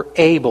were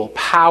able,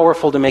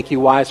 powerful to make you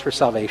wise for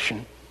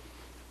salvation.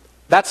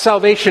 That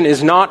salvation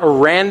is not a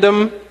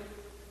random,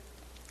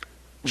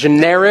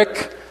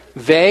 generic,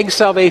 vague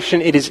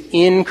salvation. It is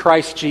in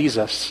Christ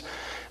Jesus.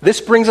 This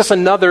brings us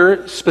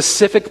another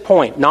specific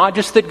point. Not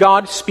just that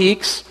God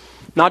speaks,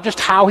 not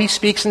just how he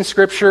speaks in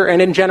Scripture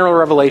and in general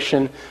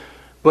revelation,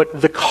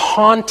 but the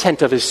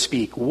content of his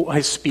speaky.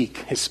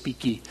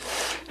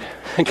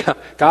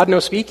 God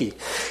knows speaky.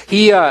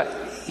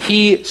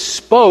 He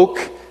spoke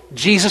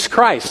Jesus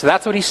Christ.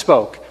 That's what he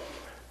spoke.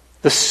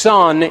 The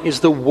Son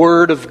is the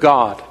Word of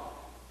God.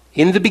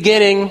 In the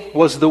beginning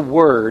was the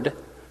Word.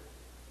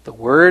 The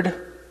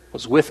Word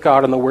was with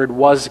God and the Word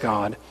was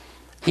God.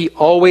 He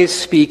always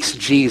speaks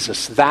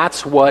Jesus.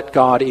 That's what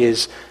God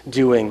is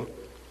doing.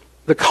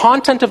 The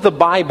content of the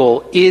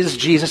Bible is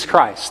Jesus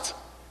Christ.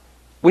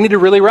 We need to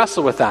really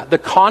wrestle with that. The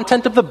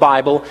content of the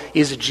Bible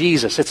is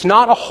Jesus. It's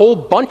not a whole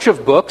bunch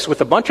of books with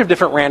a bunch of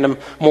different random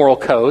moral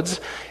codes.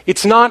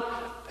 It's not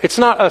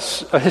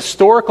a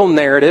historical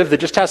narrative that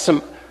just has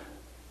some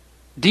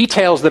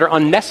details that are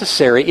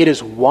unnecessary. It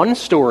is one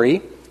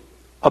story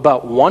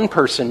about one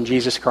person,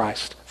 Jesus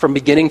Christ, from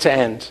beginning to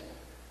end.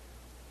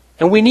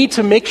 And we need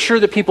to make sure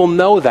that people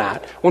know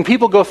that. When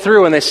people go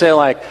through and they say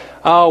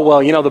oh, well,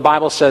 the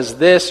Bible says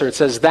this or it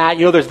says that.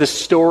 There's this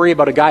story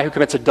about a guy who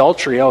commits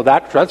adultery. Oh,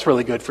 that's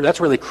really good. That's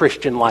really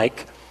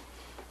Christian-like.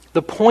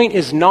 The point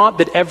is not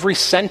that every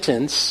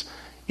sentence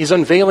is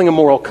unveiling a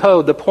moral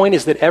code. The point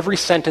is that every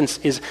sentence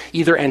is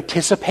either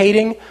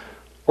anticipating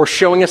or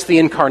showing us the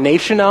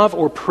incarnation of,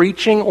 or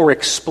preaching, or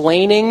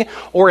explaining,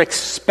 or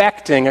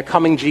expecting a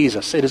coming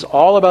Jesus. It is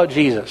all about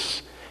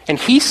Jesus. And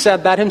he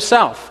said that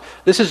himself.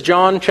 This is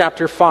John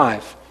chapter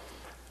 5.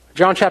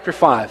 John chapter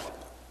 5.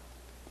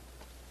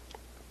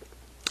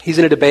 He's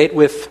in a debate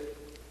with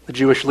the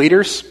Jewish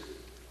leaders.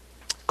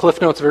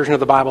 Cliff Notes version of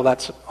the Bible,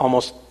 that's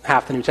almost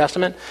half the New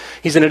Testament.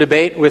 He's in a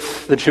debate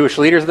with the Jewish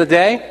leaders of the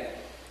day.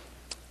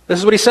 This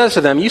is what he says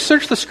to them. You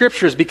search the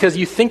Scriptures because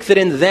you think that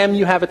in them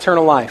you have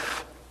eternal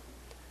life.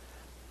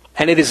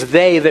 And it is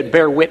they that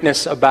bear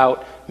witness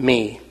about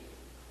me.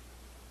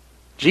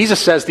 Jesus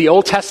says the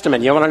Old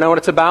Testament, you want to know what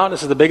it's about?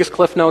 This is the biggest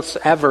Cliff Notes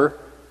ever.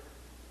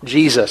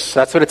 Jesus.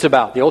 That's what it's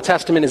about. The Old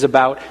Testament is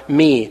about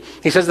me.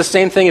 He says the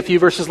same thing a few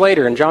verses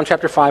later in John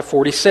chapter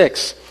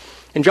 5:46.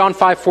 In John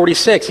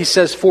 5:46, he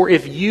says, for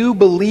if you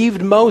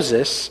believed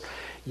Moses,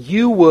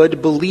 you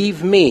would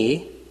believe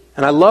me.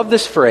 And I love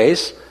this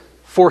phrase,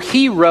 for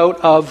he wrote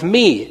of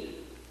me.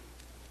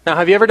 Now,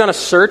 have you ever done a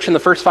search in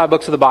the first 5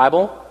 books of the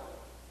Bible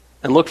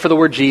and looked for the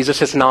word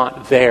Jesus? It's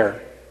not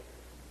there.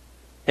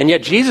 And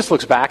yet Jesus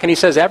looks back and he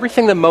says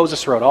everything that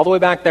Moses wrote, all the way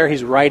back there,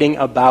 he's writing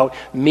about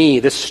me.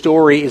 This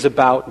story is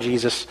about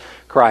Jesus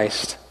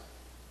Christ.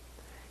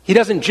 He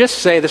doesn't just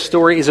say the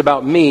story is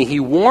about me. He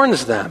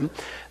warns them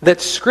that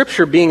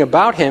Scripture being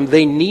about him,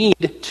 they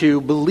need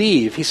to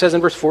believe. He says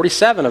in verse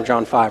 47 of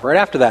John 5, right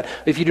after that,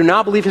 if you do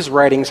not believe his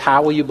writings,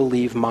 how will you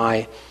believe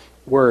my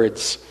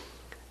words?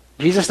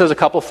 Jesus does a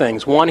couple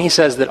things. One, he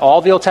says that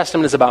all the Old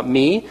Testament is about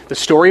me. The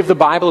story of the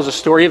Bible is a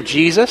story of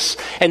Jesus.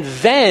 And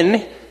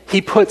then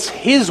he puts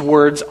his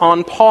words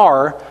on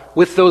par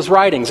with those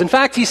writings. In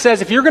fact, he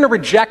says, if you're going to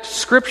reject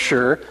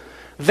Scripture,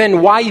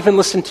 then why even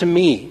listen to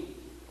me?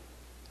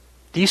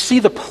 Do you see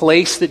the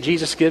place that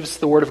Jesus gives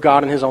the Word of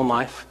God in his own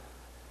life?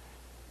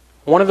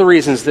 One of the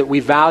reasons that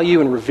we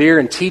value and revere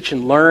and teach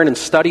and learn and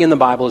study in the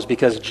Bible is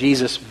because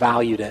Jesus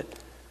valued it.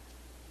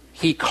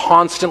 He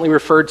constantly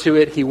referred to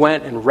it. He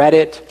went and read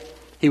it.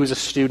 He was a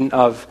student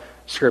of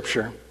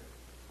Scripture.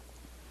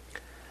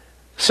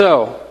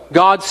 So,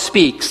 God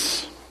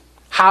speaks.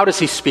 How does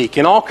he speak?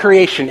 In all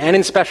creation and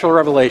in special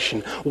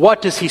revelation.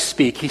 What does he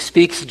speak? He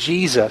speaks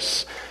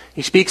Jesus.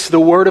 He speaks the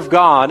Word of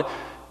God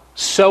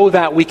so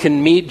that we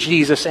can meet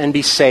Jesus and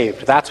be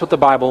saved. That's what the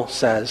Bible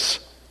says.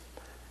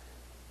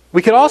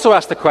 We could also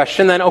ask the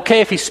question then,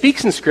 okay, if he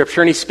speaks in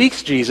Scripture and he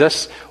speaks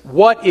Jesus,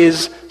 what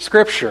is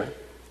Scripture?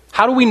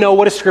 How do we know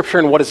what is Scripture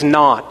and what is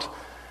not?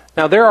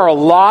 Now, there are a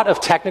lot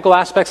of technical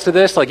aspects to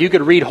this. Like, you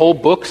could read whole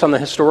books on the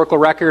historical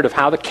record of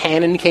how the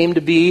canon came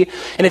to be.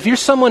 And if you're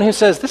someone who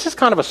says, this is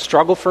kind of a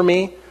struggle for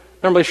me, I'm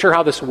not really sure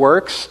how this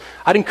works,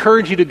 I'd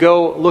encourage you to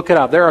go look it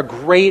up. There are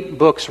great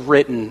books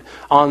written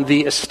on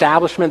the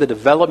establishment, the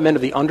development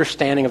of the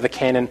understanding of the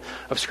canon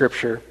of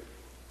Scripture.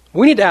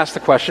 We need to ask the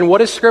question, what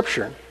is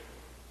Scripture?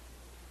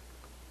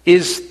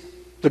 Is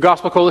the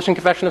Gospel Coalition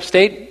Confession of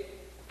State,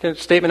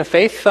 Statement of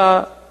Faith,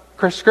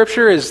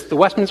 Scripture? Is the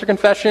Westminster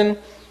Confession?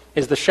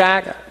 Is the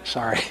Shack?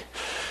 Sorry,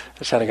 I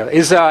just had to go.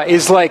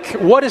 Is like,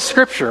 what is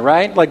Scripture,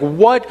 right? Like,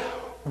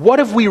 what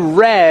have we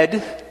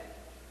read?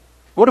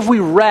 What have we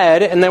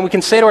read? And then we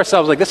can say to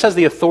ourselves, like, this has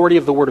the authority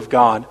of the Word of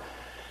God.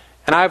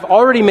 And I've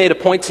already made a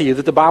point to you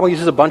that the Bible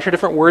uses a bunch of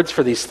different words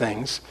for these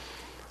things.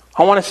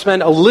 I want to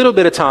spend a little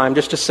bit of time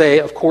just to say,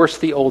 of course,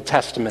 the Old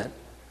Testament.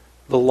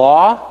 The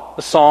law,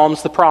 the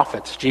Psalms, the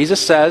prophets.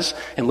 Jesus says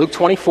in Luke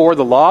 24,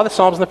 the law, the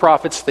Psalms, and the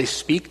prophets, they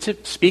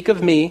speak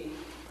of me.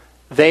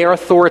 They are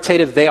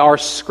authoritative. They are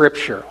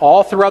Scripture.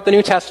 All throughout the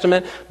New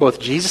Testament, both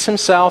Jesus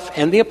himself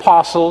and the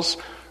apostles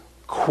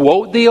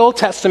quote the Old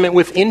Testament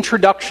with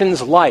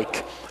introductions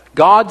like,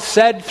 God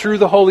said through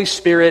the Holy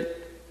Spirit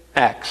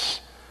X.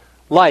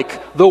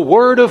 Like, the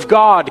Word of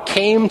God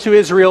came to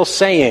Israel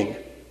saying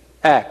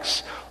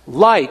X.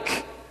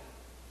 Like,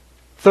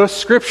 the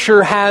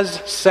Scripture has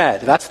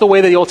said. That's the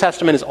way that the Old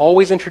Testament is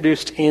always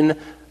introduced in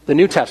the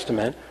New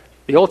Testament.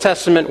 The Old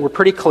Testament, we're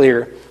pretty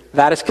clear,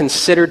 that is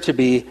considered to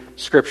be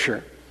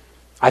Scripture.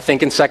 I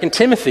think in 2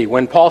 Timothy,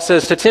 when Paul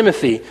says to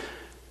Timothy,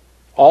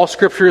 all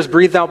Scripture is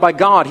breathed out by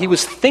God, he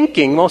was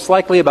thinking most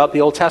likely about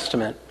the Old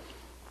Testament.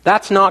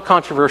 That's not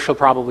controversial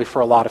probably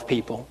for a lot of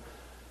people.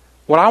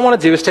 What I want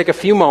to do is take a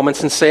few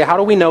moments and say, how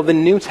do we know the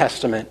New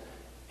Testament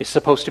is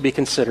supposed to be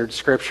considered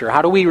Scripture?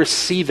 How do we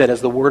receive it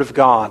as the Word of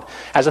God,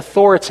 as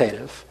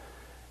authoritative,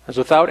 as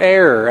without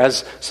error,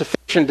 as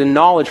sufficient in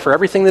knowledge for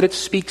everything that it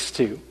speaks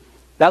to?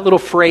 That little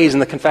phrase in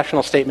the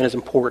confessional statement is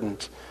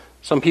important.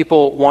 Some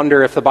people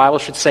wonder if the Bible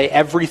should say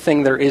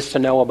everything there is to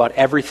know about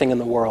everything in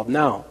the world.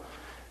 No.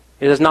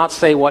 It does not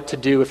say what to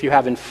do if you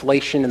have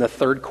inflation in the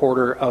third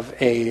quarter of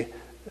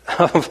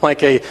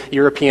like a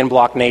European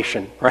bloc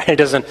nation, right? It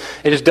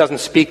just doesn't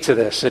speak to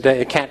this.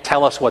 It can't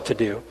tell us what to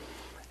do.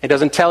 It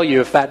doesn't tell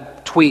you if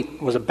that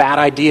tweet was a bad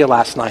idea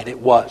last night. It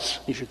was.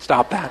 You should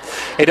stop that.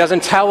 It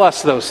doesn't tell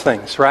us those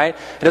things, right?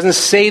 It doesn't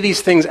say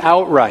these things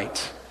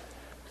outright.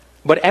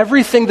 But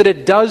everything that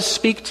it does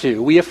speak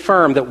to, we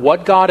affirm that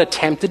what God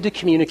attempted to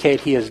communicate,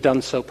 he has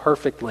done so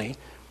perfectly.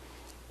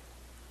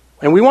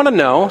 And we want to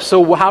know,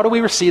 so how do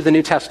we receive the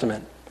New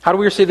Testament? How do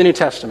we receive the New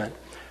Testament?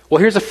 Well,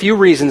 here's a few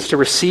reasons to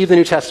receive the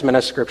New Testament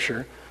as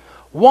Scripture.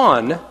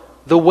 One,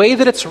 the way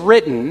that it's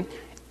written,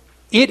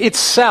 it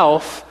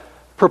itself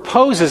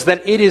proposes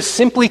that it is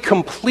simply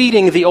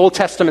completing the Old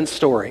Testament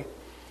story.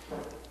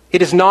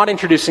 It is not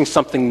introducing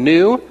something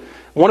new.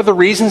 One of the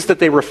reasons that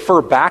they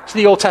refer back to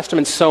the Old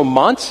Testament so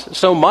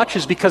much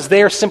is because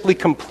they are simply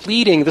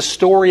completing the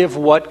story of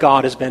what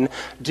God has been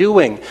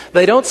doing.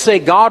 They don't say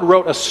God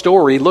wrote a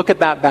story, look at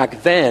that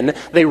back then.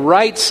 They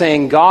write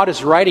saying God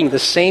is writing the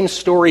same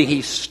story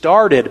he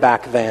started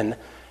back then,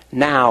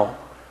 now.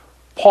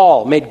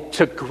 Paul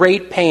took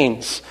great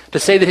pains to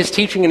say that his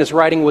teaching and his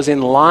writing was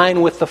in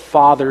line with the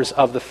fathers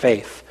of the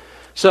faith.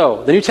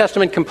 So, the New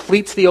Testament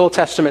completes the Old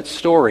Testament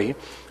story,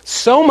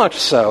 so much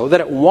so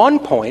that at one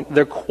point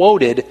they're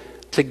quoted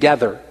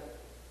together,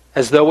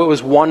 as though it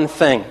was one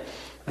thing.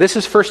 This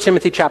is 1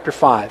 Timothy chapter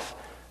 5.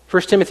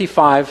 1 Timothy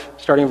 5,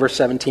 starting in verse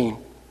 17.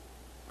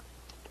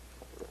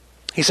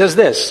 He says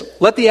this,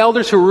 "Let the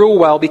elders who rule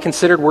well be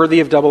considered worthy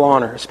of double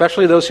honor,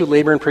 especially those who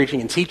labor in preaching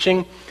and teaching."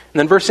 And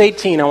then verse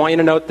 18, I want you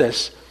to note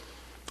this.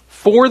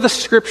 "For the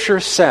Scripture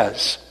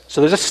says,"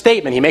 so there's a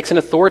statement. He makes an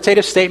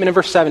authoritative statement in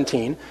verse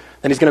 17.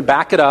 Then he's going to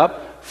back it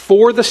up.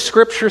 "For the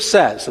Scripture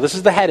says," so this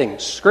is the heading,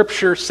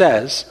 Scripture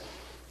says,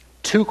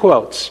 Two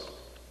quotes.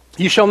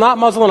 You shall not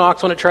muzzle an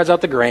ox when it treads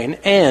out the grain,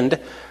 and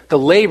the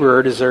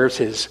laborer deserves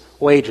his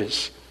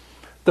wages.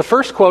 The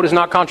first quote is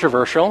not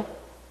controversial.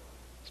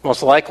 It's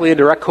most likely a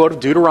direct quote of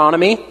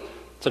Deuteronomy.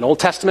 It's an Old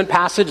Testament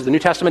passage. The New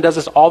Testament does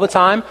this all the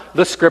time.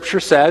 The Scripture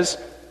says,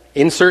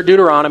 insert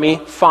Deuteronomy,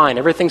 fine,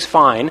 everything's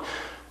fine.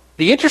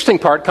 The interesting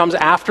part comes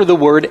after the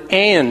word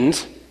 "and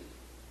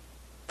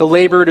the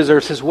laborer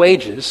deserves his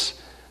wages."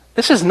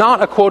 This is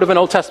not a quote of an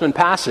Old Testament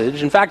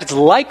passage. In fact, it's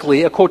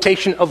likely a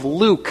quotation of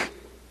Luke.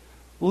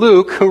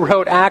 Luke, who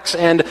wrote Acts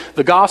and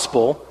the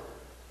Gospel.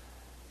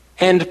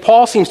 And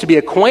Paul seems to be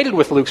acquainted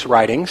with Luke's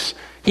writings.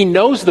 He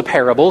knows the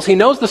parables, he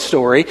knows the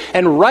story,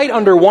 and right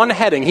under one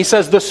heading, he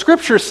says, the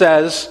Scripture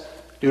says,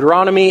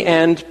 Deuteronomy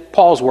and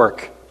Paul's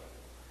work.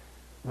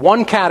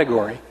 One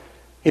category.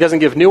 He doesn't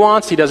give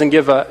nuance, he doesn't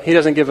give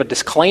a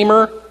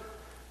disclaimer.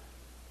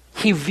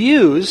 He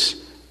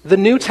views the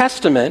New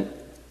Testament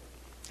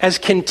as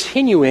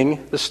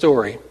continuing the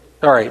story.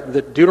 All right,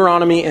 the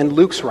Deuteronomy and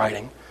Luke's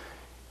writing.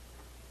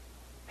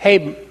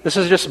 Hey, this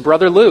is just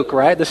Brother Luke,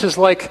 right? This is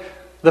like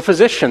the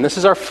physician. This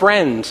is our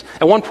friend.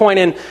 At one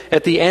point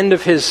at the end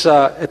of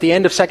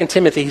 2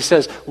 Timothy, he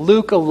says,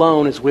 Luke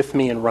alone is with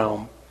me in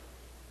Rome.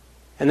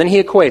 And then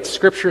he equates,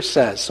 Scripture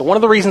says. So one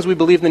of the reasons we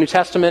believe in the New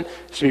Testament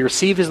is to be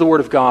received as the Word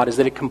of God is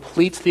that it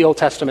completes the Old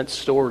Testament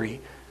story.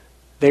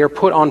 They are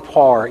put on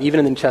par, even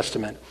in the New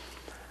Testament.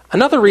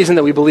 Another reason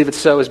that we believe it's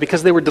so is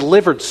because they were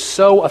delivered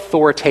so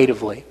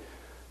authoritatively.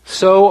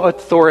 So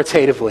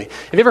authoritatively.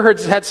 Have you ever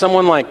had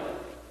someone like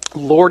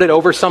lord it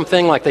over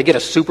something, like they get a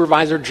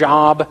supervisor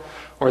job,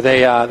 or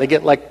they're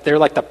like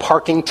the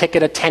parking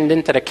ticket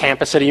attendant at a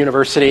campus at a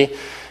university,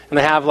 and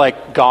they have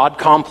like God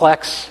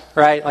complex,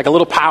 right? Like a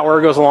little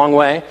power goes a long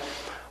way.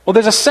 Well,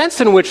 there's a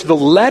sense in which the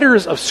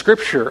letters of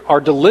Scripture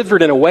are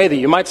delivered in a way that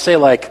you might say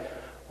like,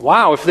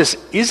 wow, if this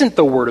isn't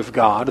the Word of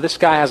God, this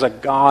guy has a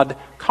God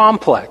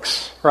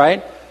complex,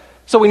 right?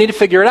 So we need to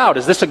figure it out.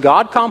 Is this a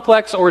God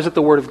complex or is it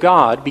the Word of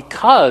God?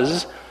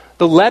 Because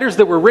the letters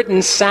that were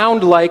written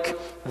sound like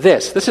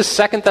this. This is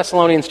 2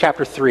 Thessalonians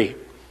chapter 3.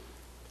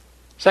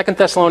 2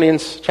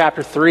 Thessalonians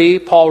chapter 3,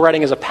 Paul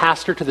writing as a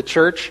pastor to the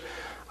church.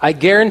 I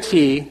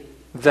guarantee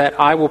that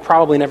I will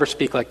probably never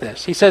speak like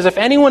this. He says, if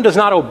anyone does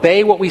not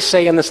obey what we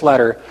say in this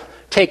letter,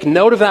 take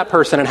note of that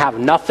person and have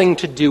nothing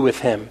to do with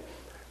him,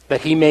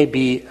 that he may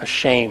be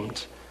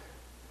ashamed.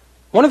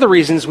 One of the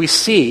reasons we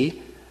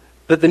see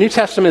that the New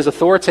Testament is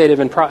authoritative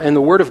in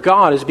the Word of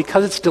God is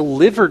because it's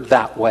delivered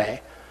that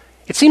way.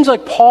 It seems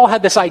like Paul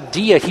had this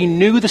idea. He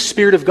knew the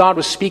Spirit of God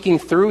was speaking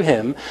through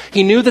him.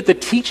 He knew that the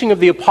teaching of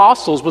the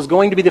apostles was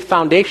going to be the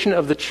foundation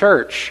of the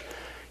church.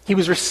 He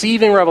was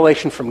receiving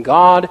revelation from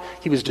God.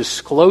 He was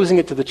disclosing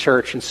it to the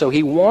church. And so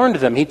he warned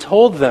them. He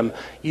told them,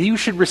 you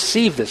should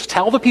receive this.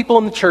 Tell the people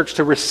in the church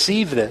to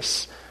receive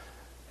this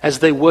as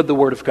they would the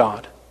Word of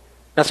God.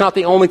 That's not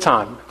the only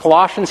time.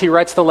 Colossians, he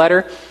writes the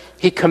letter.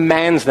 He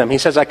commands them. He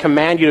says, I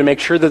command you to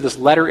make sure that this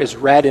letter is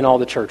read in all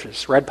the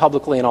churches, read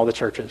publicly in all the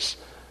churches.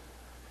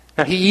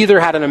 Now, he either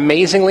had an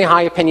amazingly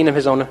high opinion of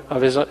his own,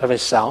 of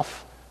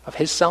himself, of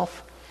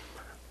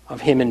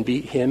him and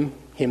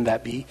him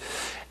that be.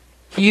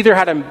 He either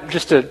had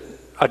just a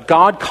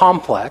God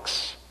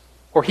complex,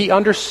 or he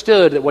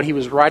understood that what he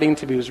was writing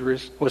to be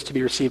was to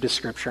be received as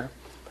Scripture.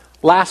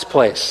 Last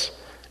place,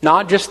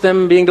 not just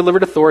them being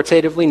delivered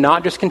authoritatively,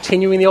 not just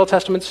continuing the Old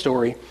Testament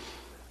story,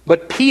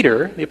 but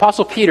Peter, the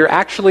Apostle Peter,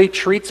 actually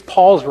treats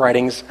Paul's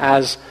writings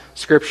as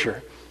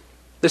Scripture.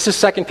 This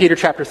is 2 Peter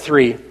chapter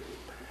 3.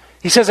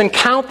 He says, and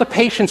count the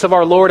patience of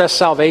our Lord as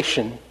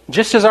salvation,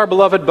 just as our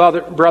beloved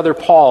brother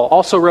Paul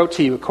also wrote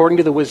to you according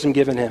to the wisdom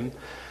given him.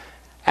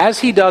 As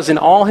he does in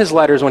all his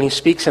letters when he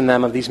speaks in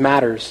them of these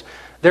matters,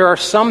 there are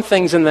some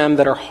things in them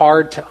that are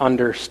hard to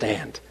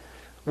understand,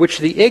 which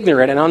the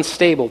ignorant and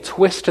unstable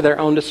twist to their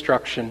own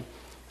destruction,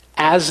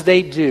 as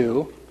they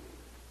do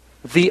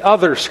the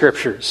other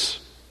Scriptures.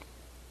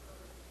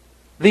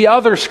 The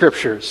other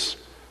Scriptures.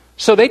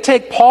 So they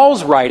take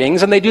Paul's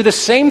writings and they do the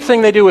same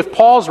thing they do with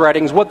Paul's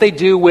writings, what they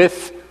do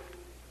with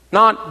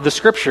not the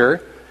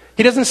Scripture.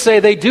 He doesn't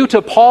say they do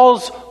to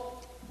Paul's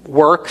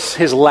works,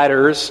 his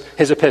letters,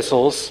 his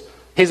epistles,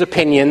 his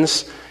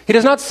opinions. He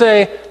does not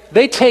say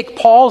they take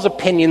Paul's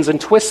opinions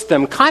and twist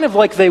them kind of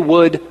like they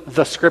would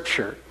the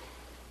Scripture.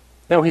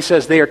 No, he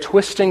says they are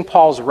twisting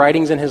Paul's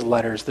writings and his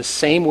letters the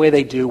same way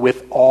they do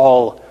with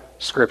all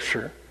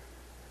Scripture.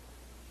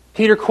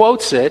 Peter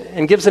quotes it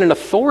and gives it an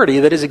authority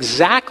that is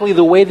exactly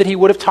the way that he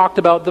would have talked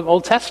about the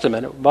Old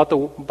Testament, by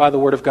the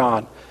Word of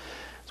God.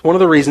 It's one of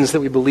the reasons that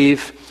we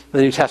believe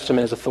the New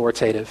Testament is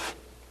authoritative.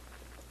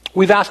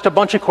 We've asked a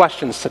bunch of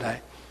questions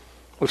today.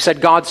 We've said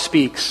God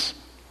speaks.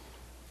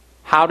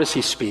 How does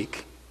he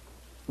speak?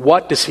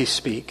 What does he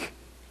speak?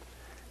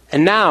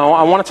 And now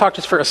I want to talk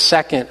just for a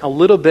second a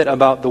little bit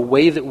about the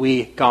way that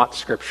we got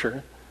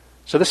Scripture.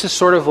 So this is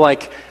sort of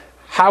like,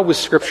 how was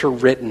Scripture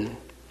written?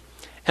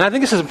 And I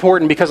think this is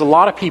important because a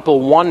lot of people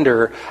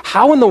wonder,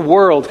 how in the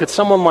world could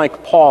someone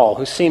like Paul,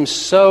 who seems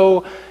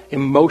so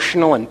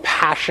emotional and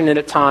passionate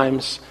at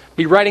times,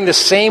 be writing the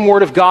same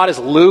Word of God as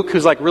Luke,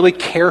 who's like really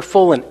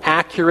careful and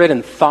accurate accurate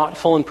and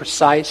thoughtful and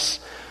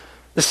precise.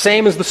 The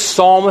same as the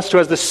psalmist who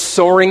has this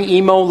soaring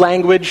emo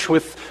language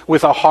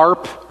with a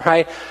harp,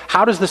 right?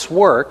 How does this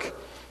work?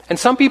 And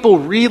some people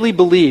really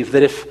believe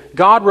that if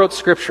God wrote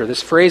Scripture,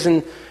 this phrase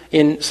in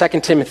 2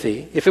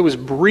 Timothy, if it was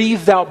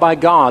breathed out by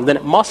God, then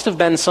it must have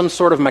been some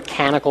sort of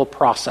mechanical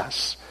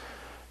process.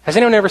 Has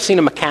anyone ever seen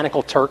a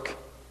mechanical Turk?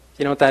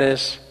 You know what that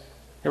is?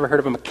 Ever heard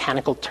of a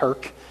mechanical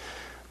Turk?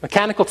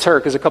 Mechanical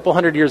Turk is a couple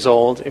hundred years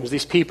old. It was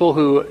these people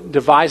who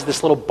devised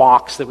this little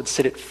box that would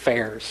sit at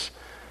fairs.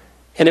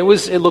 And it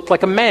looked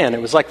like a man.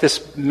 It was like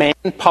this man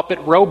puppet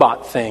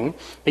robot thing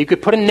that you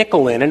could put a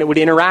nickel in and it would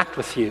interact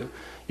with you.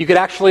 You could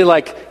actually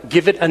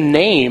give it a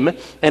name,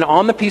 and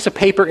on the piece of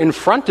paper in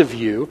front of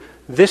you,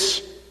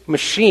 this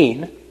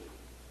machine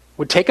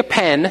would take a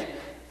pen.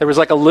 There was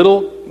a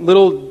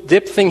little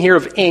dip thing here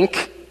of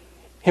ink.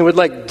 It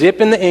would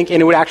dip in the ink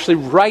and it would actually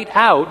write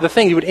out the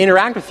thing. It would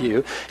interact with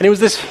you. And it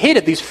was this hit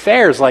at these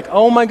fairs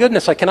oh my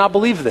goodness, I cannot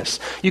believe this.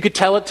 You could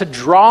tell it to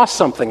draw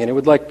something and it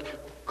would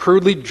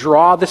crudely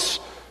draw this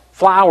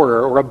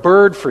flower or a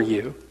bird for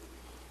you.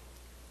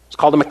 It's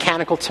called a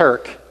mechanical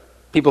Turk.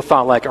 People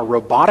thought are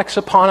robotics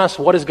upon us?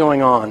 What is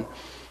going on?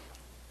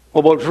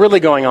 Well, what's really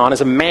going on is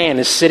a man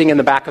is sitting in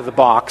the back of the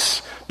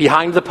box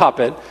behind the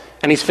puppet,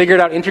 and he's figured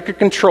out intricate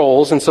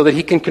controls and so that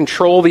he can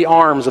control the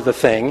arms of the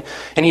thing,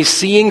 and he's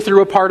seeing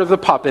through a part of the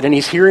puppet, and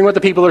he's hearing what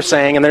the people are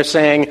saying, and they're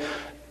saying,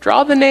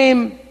 draw the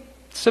name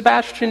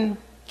Sebastian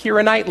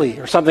Kira Knightley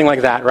or something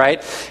like that,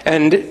 right?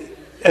 And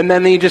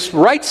then he just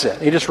writes it.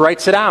 He just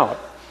writes it out.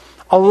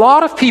 A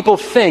lot of people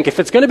think if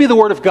it's going to be the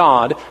Word of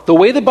God, the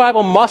way the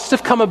Bible must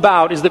have come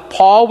about is that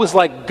Paul was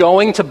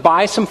going to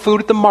buy some food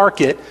at the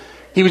market.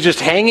 He was just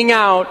hanging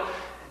out,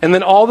 and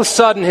then all of a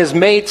sudden his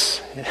mates,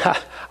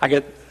 I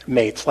get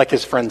mates, like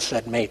his friends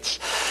said, mates.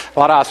 A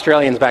lot of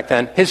Australians back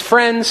then. His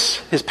friends,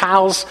 his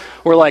pals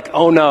were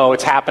oh no,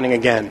 it's happening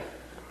again.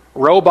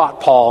 Robot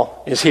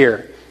Paul is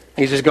here.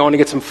 He's just going to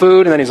get some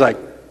food, and then he's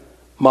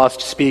must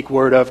speak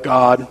Word of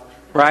God,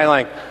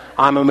 right?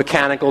 I'm a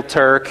mechanical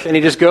Turk. And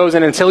he just goes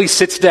in until he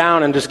sits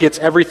down and just gets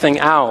everything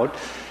out.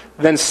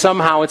 Then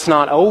somehow it's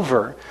not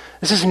over.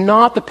 This is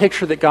not the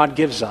picture that God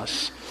gives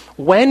us.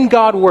 When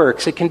God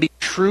works, it can be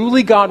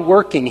truly God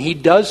working. He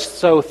does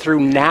so through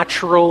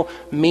natural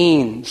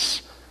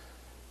means.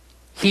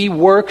 He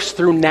works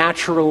through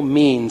natural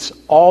means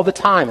all the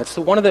time.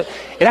 It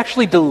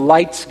actually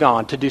delights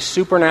God to do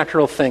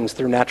supernatural things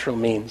through natural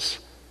means.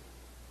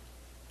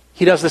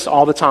 He does this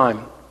all the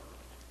time.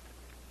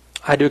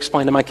 I had to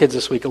explain to my kids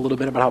this week a little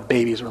bit about how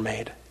babies were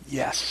made.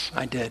 Yes,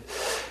 I did.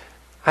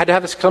 I had to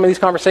have some of these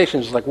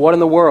conversations, what in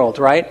the world,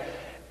 right?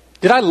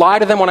 Did I lie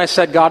to them when I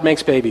said God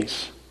makes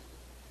babies?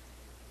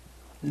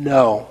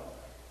 No.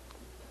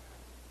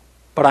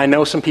 But I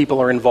know some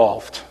people are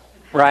involved,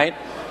 right?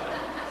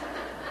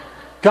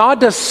 God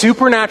does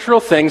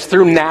supernatural things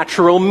through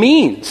natural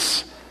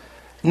means.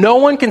 No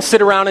one can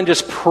sit around and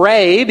just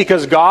pray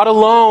because God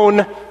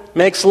alone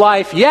makes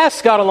life.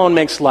 Yes, God alone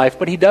makes life,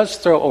 but he does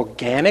so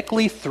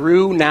organically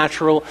through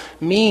natural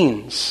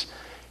means.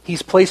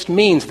 He's placed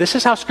means. This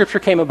is how Scripture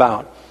came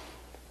about.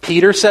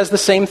 Peter says the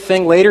same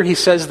thing later. He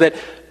says that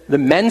the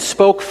men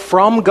spoke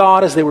from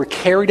God as they were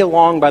carried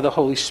along by the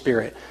Holy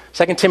Spirit.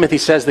 2 Timothy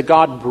says that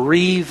God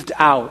breathed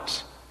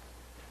out.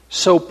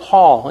 So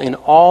Paul, in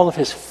all of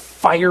his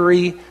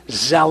fiery,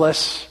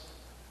 zealous,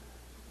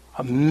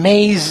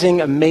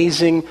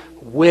 amazing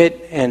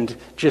wit and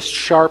just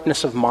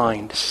sharpness of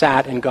mind,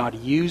 sat and God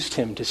used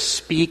him to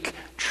speak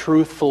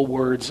truthful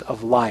words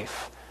of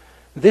life.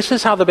 This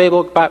is how the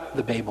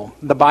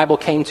Bible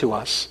came to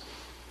us.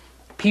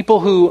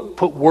 People who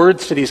put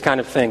words to these kind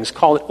of things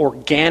call it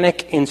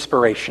organic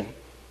inspiration.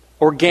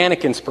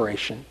 Organic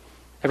inspiration.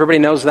 Everybody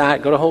knows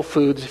that. Go to Whole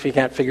Foods if you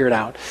can't figure it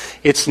out.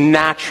 It's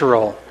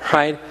natural,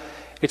 right?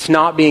 It's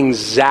not being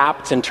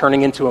zapped and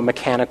turning into a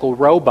mechanical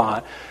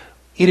robot.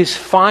 It is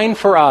fine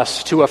for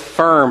us to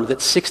affirm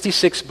that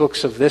 66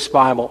 books of this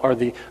Bible are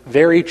the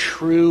very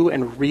true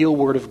and real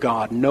Word of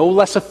God, no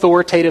less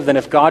authoritative than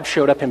if God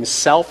showed up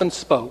himself and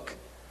spoke,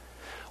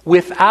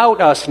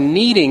 without us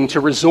needing to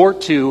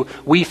resort to,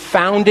 we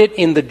found it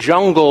in the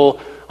jungle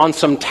on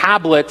some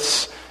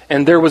tablets,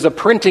 and there was a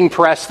printing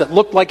press that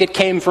looked like it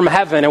came from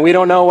heaven, and we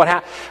don't know what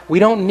happened. We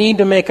don't need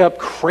to make up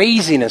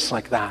craziness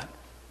like that.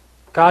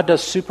 God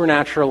does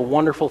supernatural,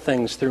 wonderful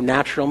things through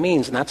natural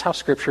means, and that's how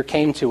Scripture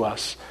came to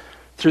us,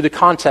 through the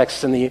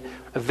context and the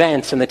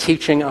events and the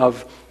teaching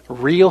of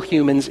real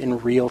humans in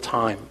real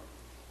time.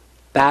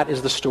 That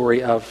is the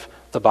story of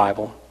the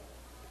Bible.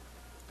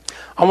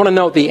 I want to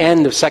note the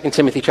end of 2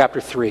 Timothy chapter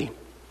 3.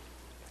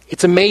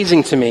 It's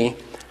amazing to me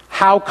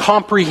how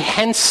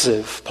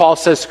comprehensive Paul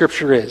says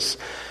Scripture is.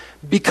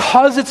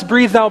 Because it's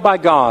breathed out by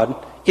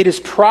God, it is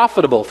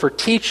profitable for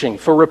teaching,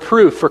 for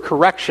reproof, for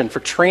correction, for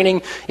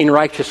training in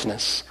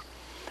righteousness.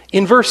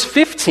 In verse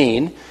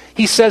 15,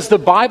 he says, the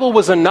Bible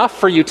was enough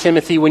for you,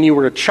 Timothy, when you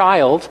were a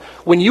child.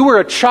 When you were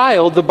a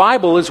child, the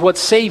Bible is what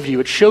saved you.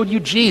 It showed you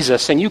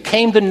Jesus, and you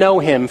came to know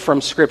him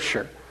from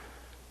Scripture.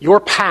 Your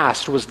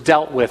past was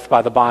dealt with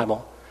by the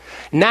Bible.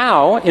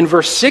 Now, in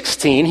verse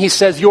 16, he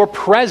says, your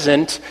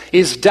present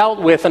is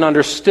dealt with and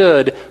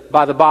understood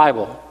by the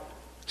Bible.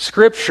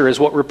 Scripture is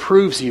what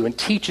reproves you and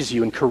teaches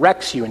you and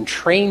corrects you and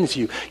trains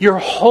you. Your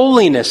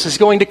holiness is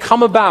going to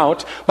come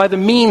about by the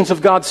means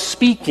of God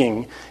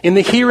speaking in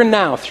the here and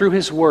now through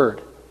his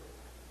word.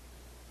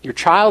 Your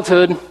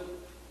childhood,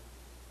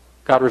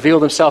 God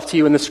revealed himself to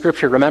you in the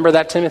Scripture. Remember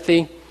that,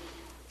 Timothy?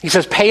 He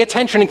says, pay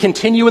attention and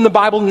continue in the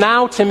Bible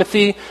now,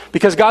 Timothy,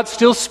 because God's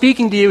still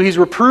speaking to you. He's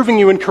reproving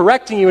you and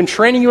correcting you and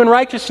training you in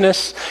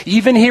righteousness,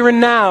 even here and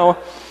now.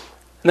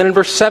 And then in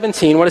verse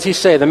 17, what does he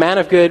say? The man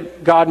of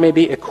God may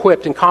be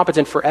equipped and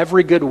competent for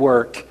every good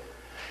work.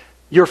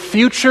 Your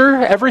future,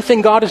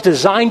 everything God has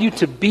designed you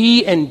to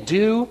be and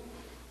do,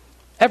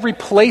 every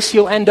place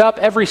you'll end up,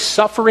 every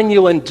suffering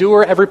you'll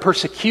endure, every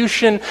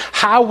persecution,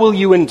 how will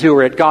you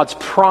endure it? God's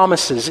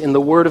promises in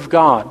the Word of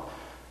God.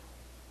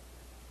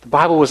 The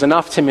Bible was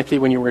enough, Timothy,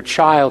 when you were a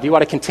child. You ought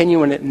to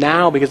continue in it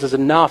now because it's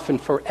enough. And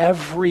for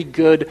every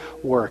good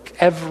work,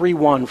 every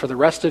one, for the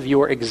rest of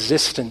your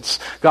existence,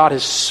 God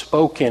has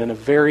spoken in a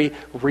very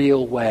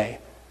real way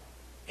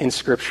in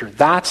Scripture.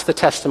 That's the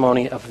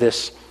testimony of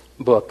this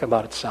book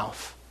about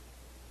itself.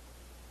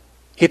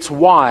 It's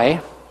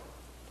why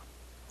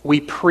we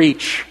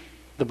preach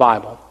the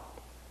Bible.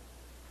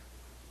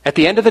 At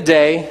the end of the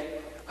day,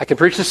 I can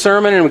preach the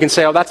sermon and we can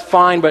say, oh, that's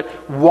fine, but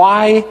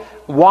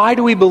why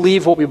do we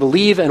believe what we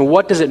believe, and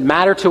what does it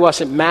matter to us?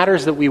 It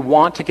matters that we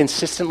want to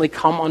consistently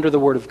come under the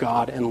Word of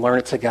God and learn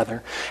it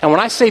together. And when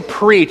I say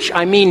preach,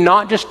 I mean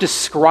not just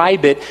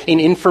describe it in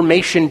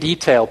information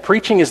detail.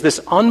 Preaching is this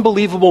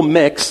unbelievable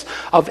mix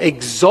of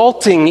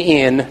exulting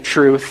in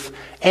truth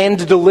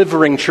and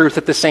delivering truth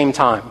at the same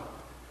time.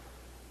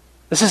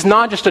 This is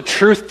not just a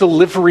truth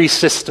delivery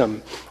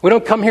system. We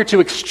don't come here to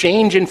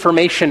exchange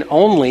information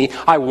only.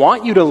 I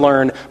want you to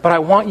learn, but I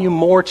want you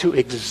more to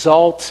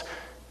exult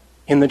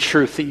in the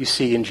truth that you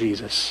see in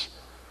Jesus.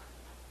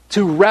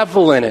 To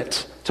revel in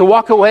it. To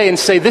walk away and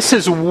say, this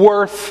is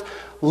worth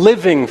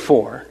living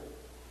for.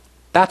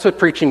 That's what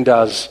preaching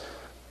does.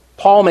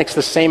 Paul makes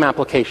the same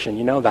application.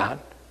 You know that.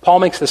 Paul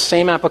makes the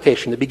same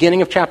application. The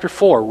beginning of chapter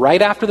 4,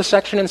 right after the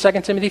section in 2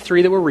 Timothy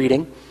 3 that we're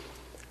reading.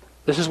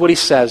 This is what he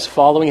says,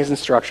 following his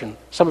instruction.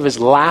 Some of his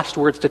last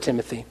words to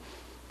Timothy.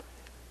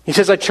 He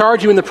says, I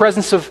charge you in the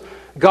presence of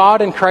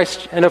God and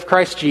Christ and of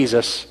Christ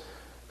Jesus,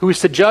 who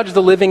is to judge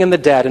the living and the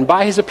dead, and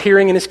by his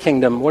appearing in his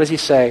kingdom, what does he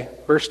say?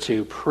 Verse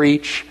 2,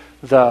 preach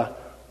the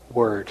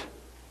word.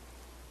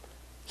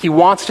 He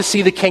wants to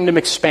see the kingdom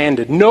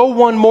expanded. No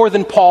one more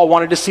than Paul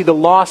wanted to see the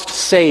lost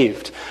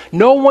saved.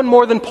 No one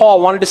more than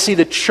Paul wanted to see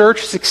the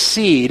church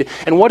succeed.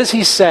 And what does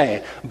he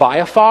say? Buy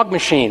a fog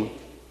machine.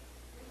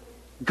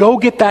 Go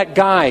get that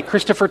guy,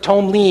 Christopher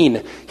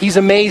Tomlin. He's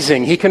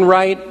amazing. He can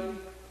write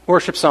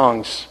worship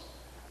songs.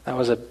 That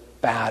was a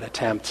bad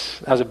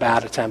attempt. That was a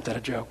bad attempt at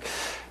a joke.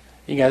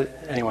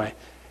 Anyway.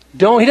 He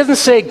doesn't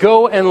say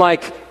go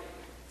and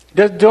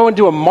don't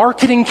do a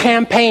marketing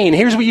campaign.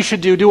 Here's what you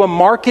should do. Do a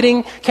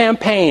marketing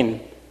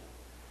campaign.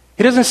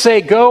 He doesn't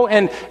say go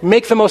and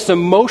make the most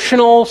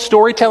emotional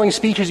storytelling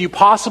speeches you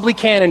possibly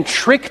can and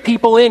trick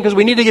people in because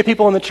we need to get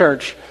people in the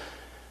church.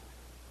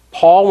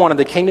 Paul wanted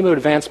the kingdom to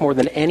advance more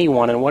than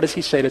anyone. And what does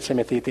he say to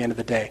Timothy at the end of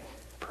the day?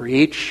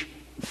 Preach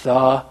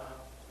the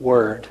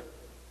word.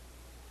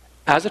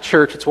 As a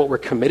church, it's what we're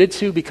committed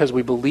to because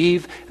we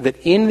believe that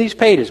in these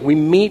pages we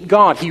meet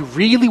God. He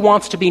really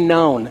wants to be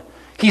known.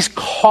 He's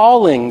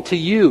calling to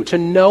you to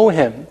know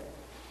him.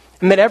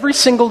 And that every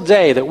single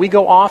day that we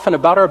go off and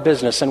about our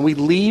business and we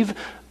leave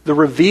the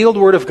revealed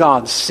word of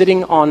God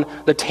sitting on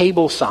the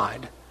table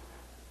side,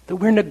 that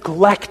we're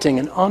neglecting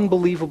an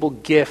unbelievable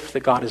gift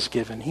that God has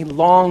given. He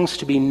longs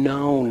to be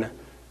known.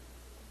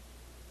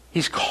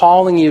 He's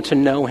calling you to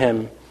know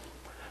him.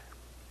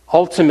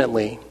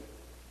 Ultimately,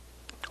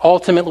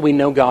 we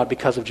know God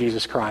because of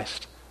Jesus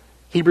Christ.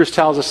 Hebrews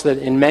tells us that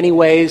in many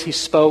ways he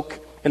spoke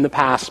in the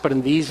past, but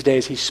in these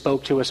days he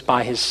spoke to us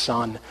by his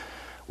Son.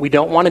 We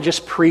don't want to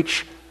just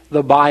preach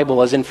the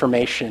Bible as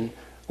information.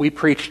 We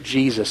preach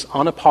Jesus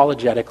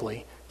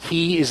unapologetically.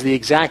 He is the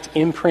exact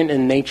imprint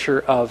and nature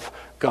of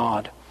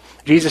God.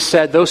 Jesus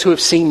said, those who have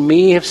seen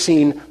me have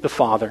seen the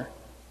Father.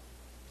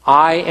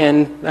 I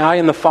and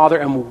the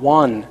Father am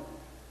one.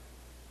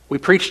 We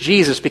preach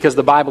Jesus because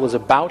the Bible is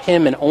about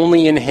him, and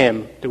only in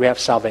him do we have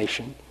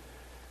salvation.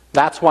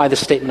 That's why the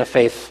statement of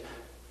faith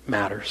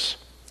matters.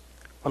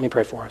 Let me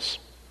pray for us.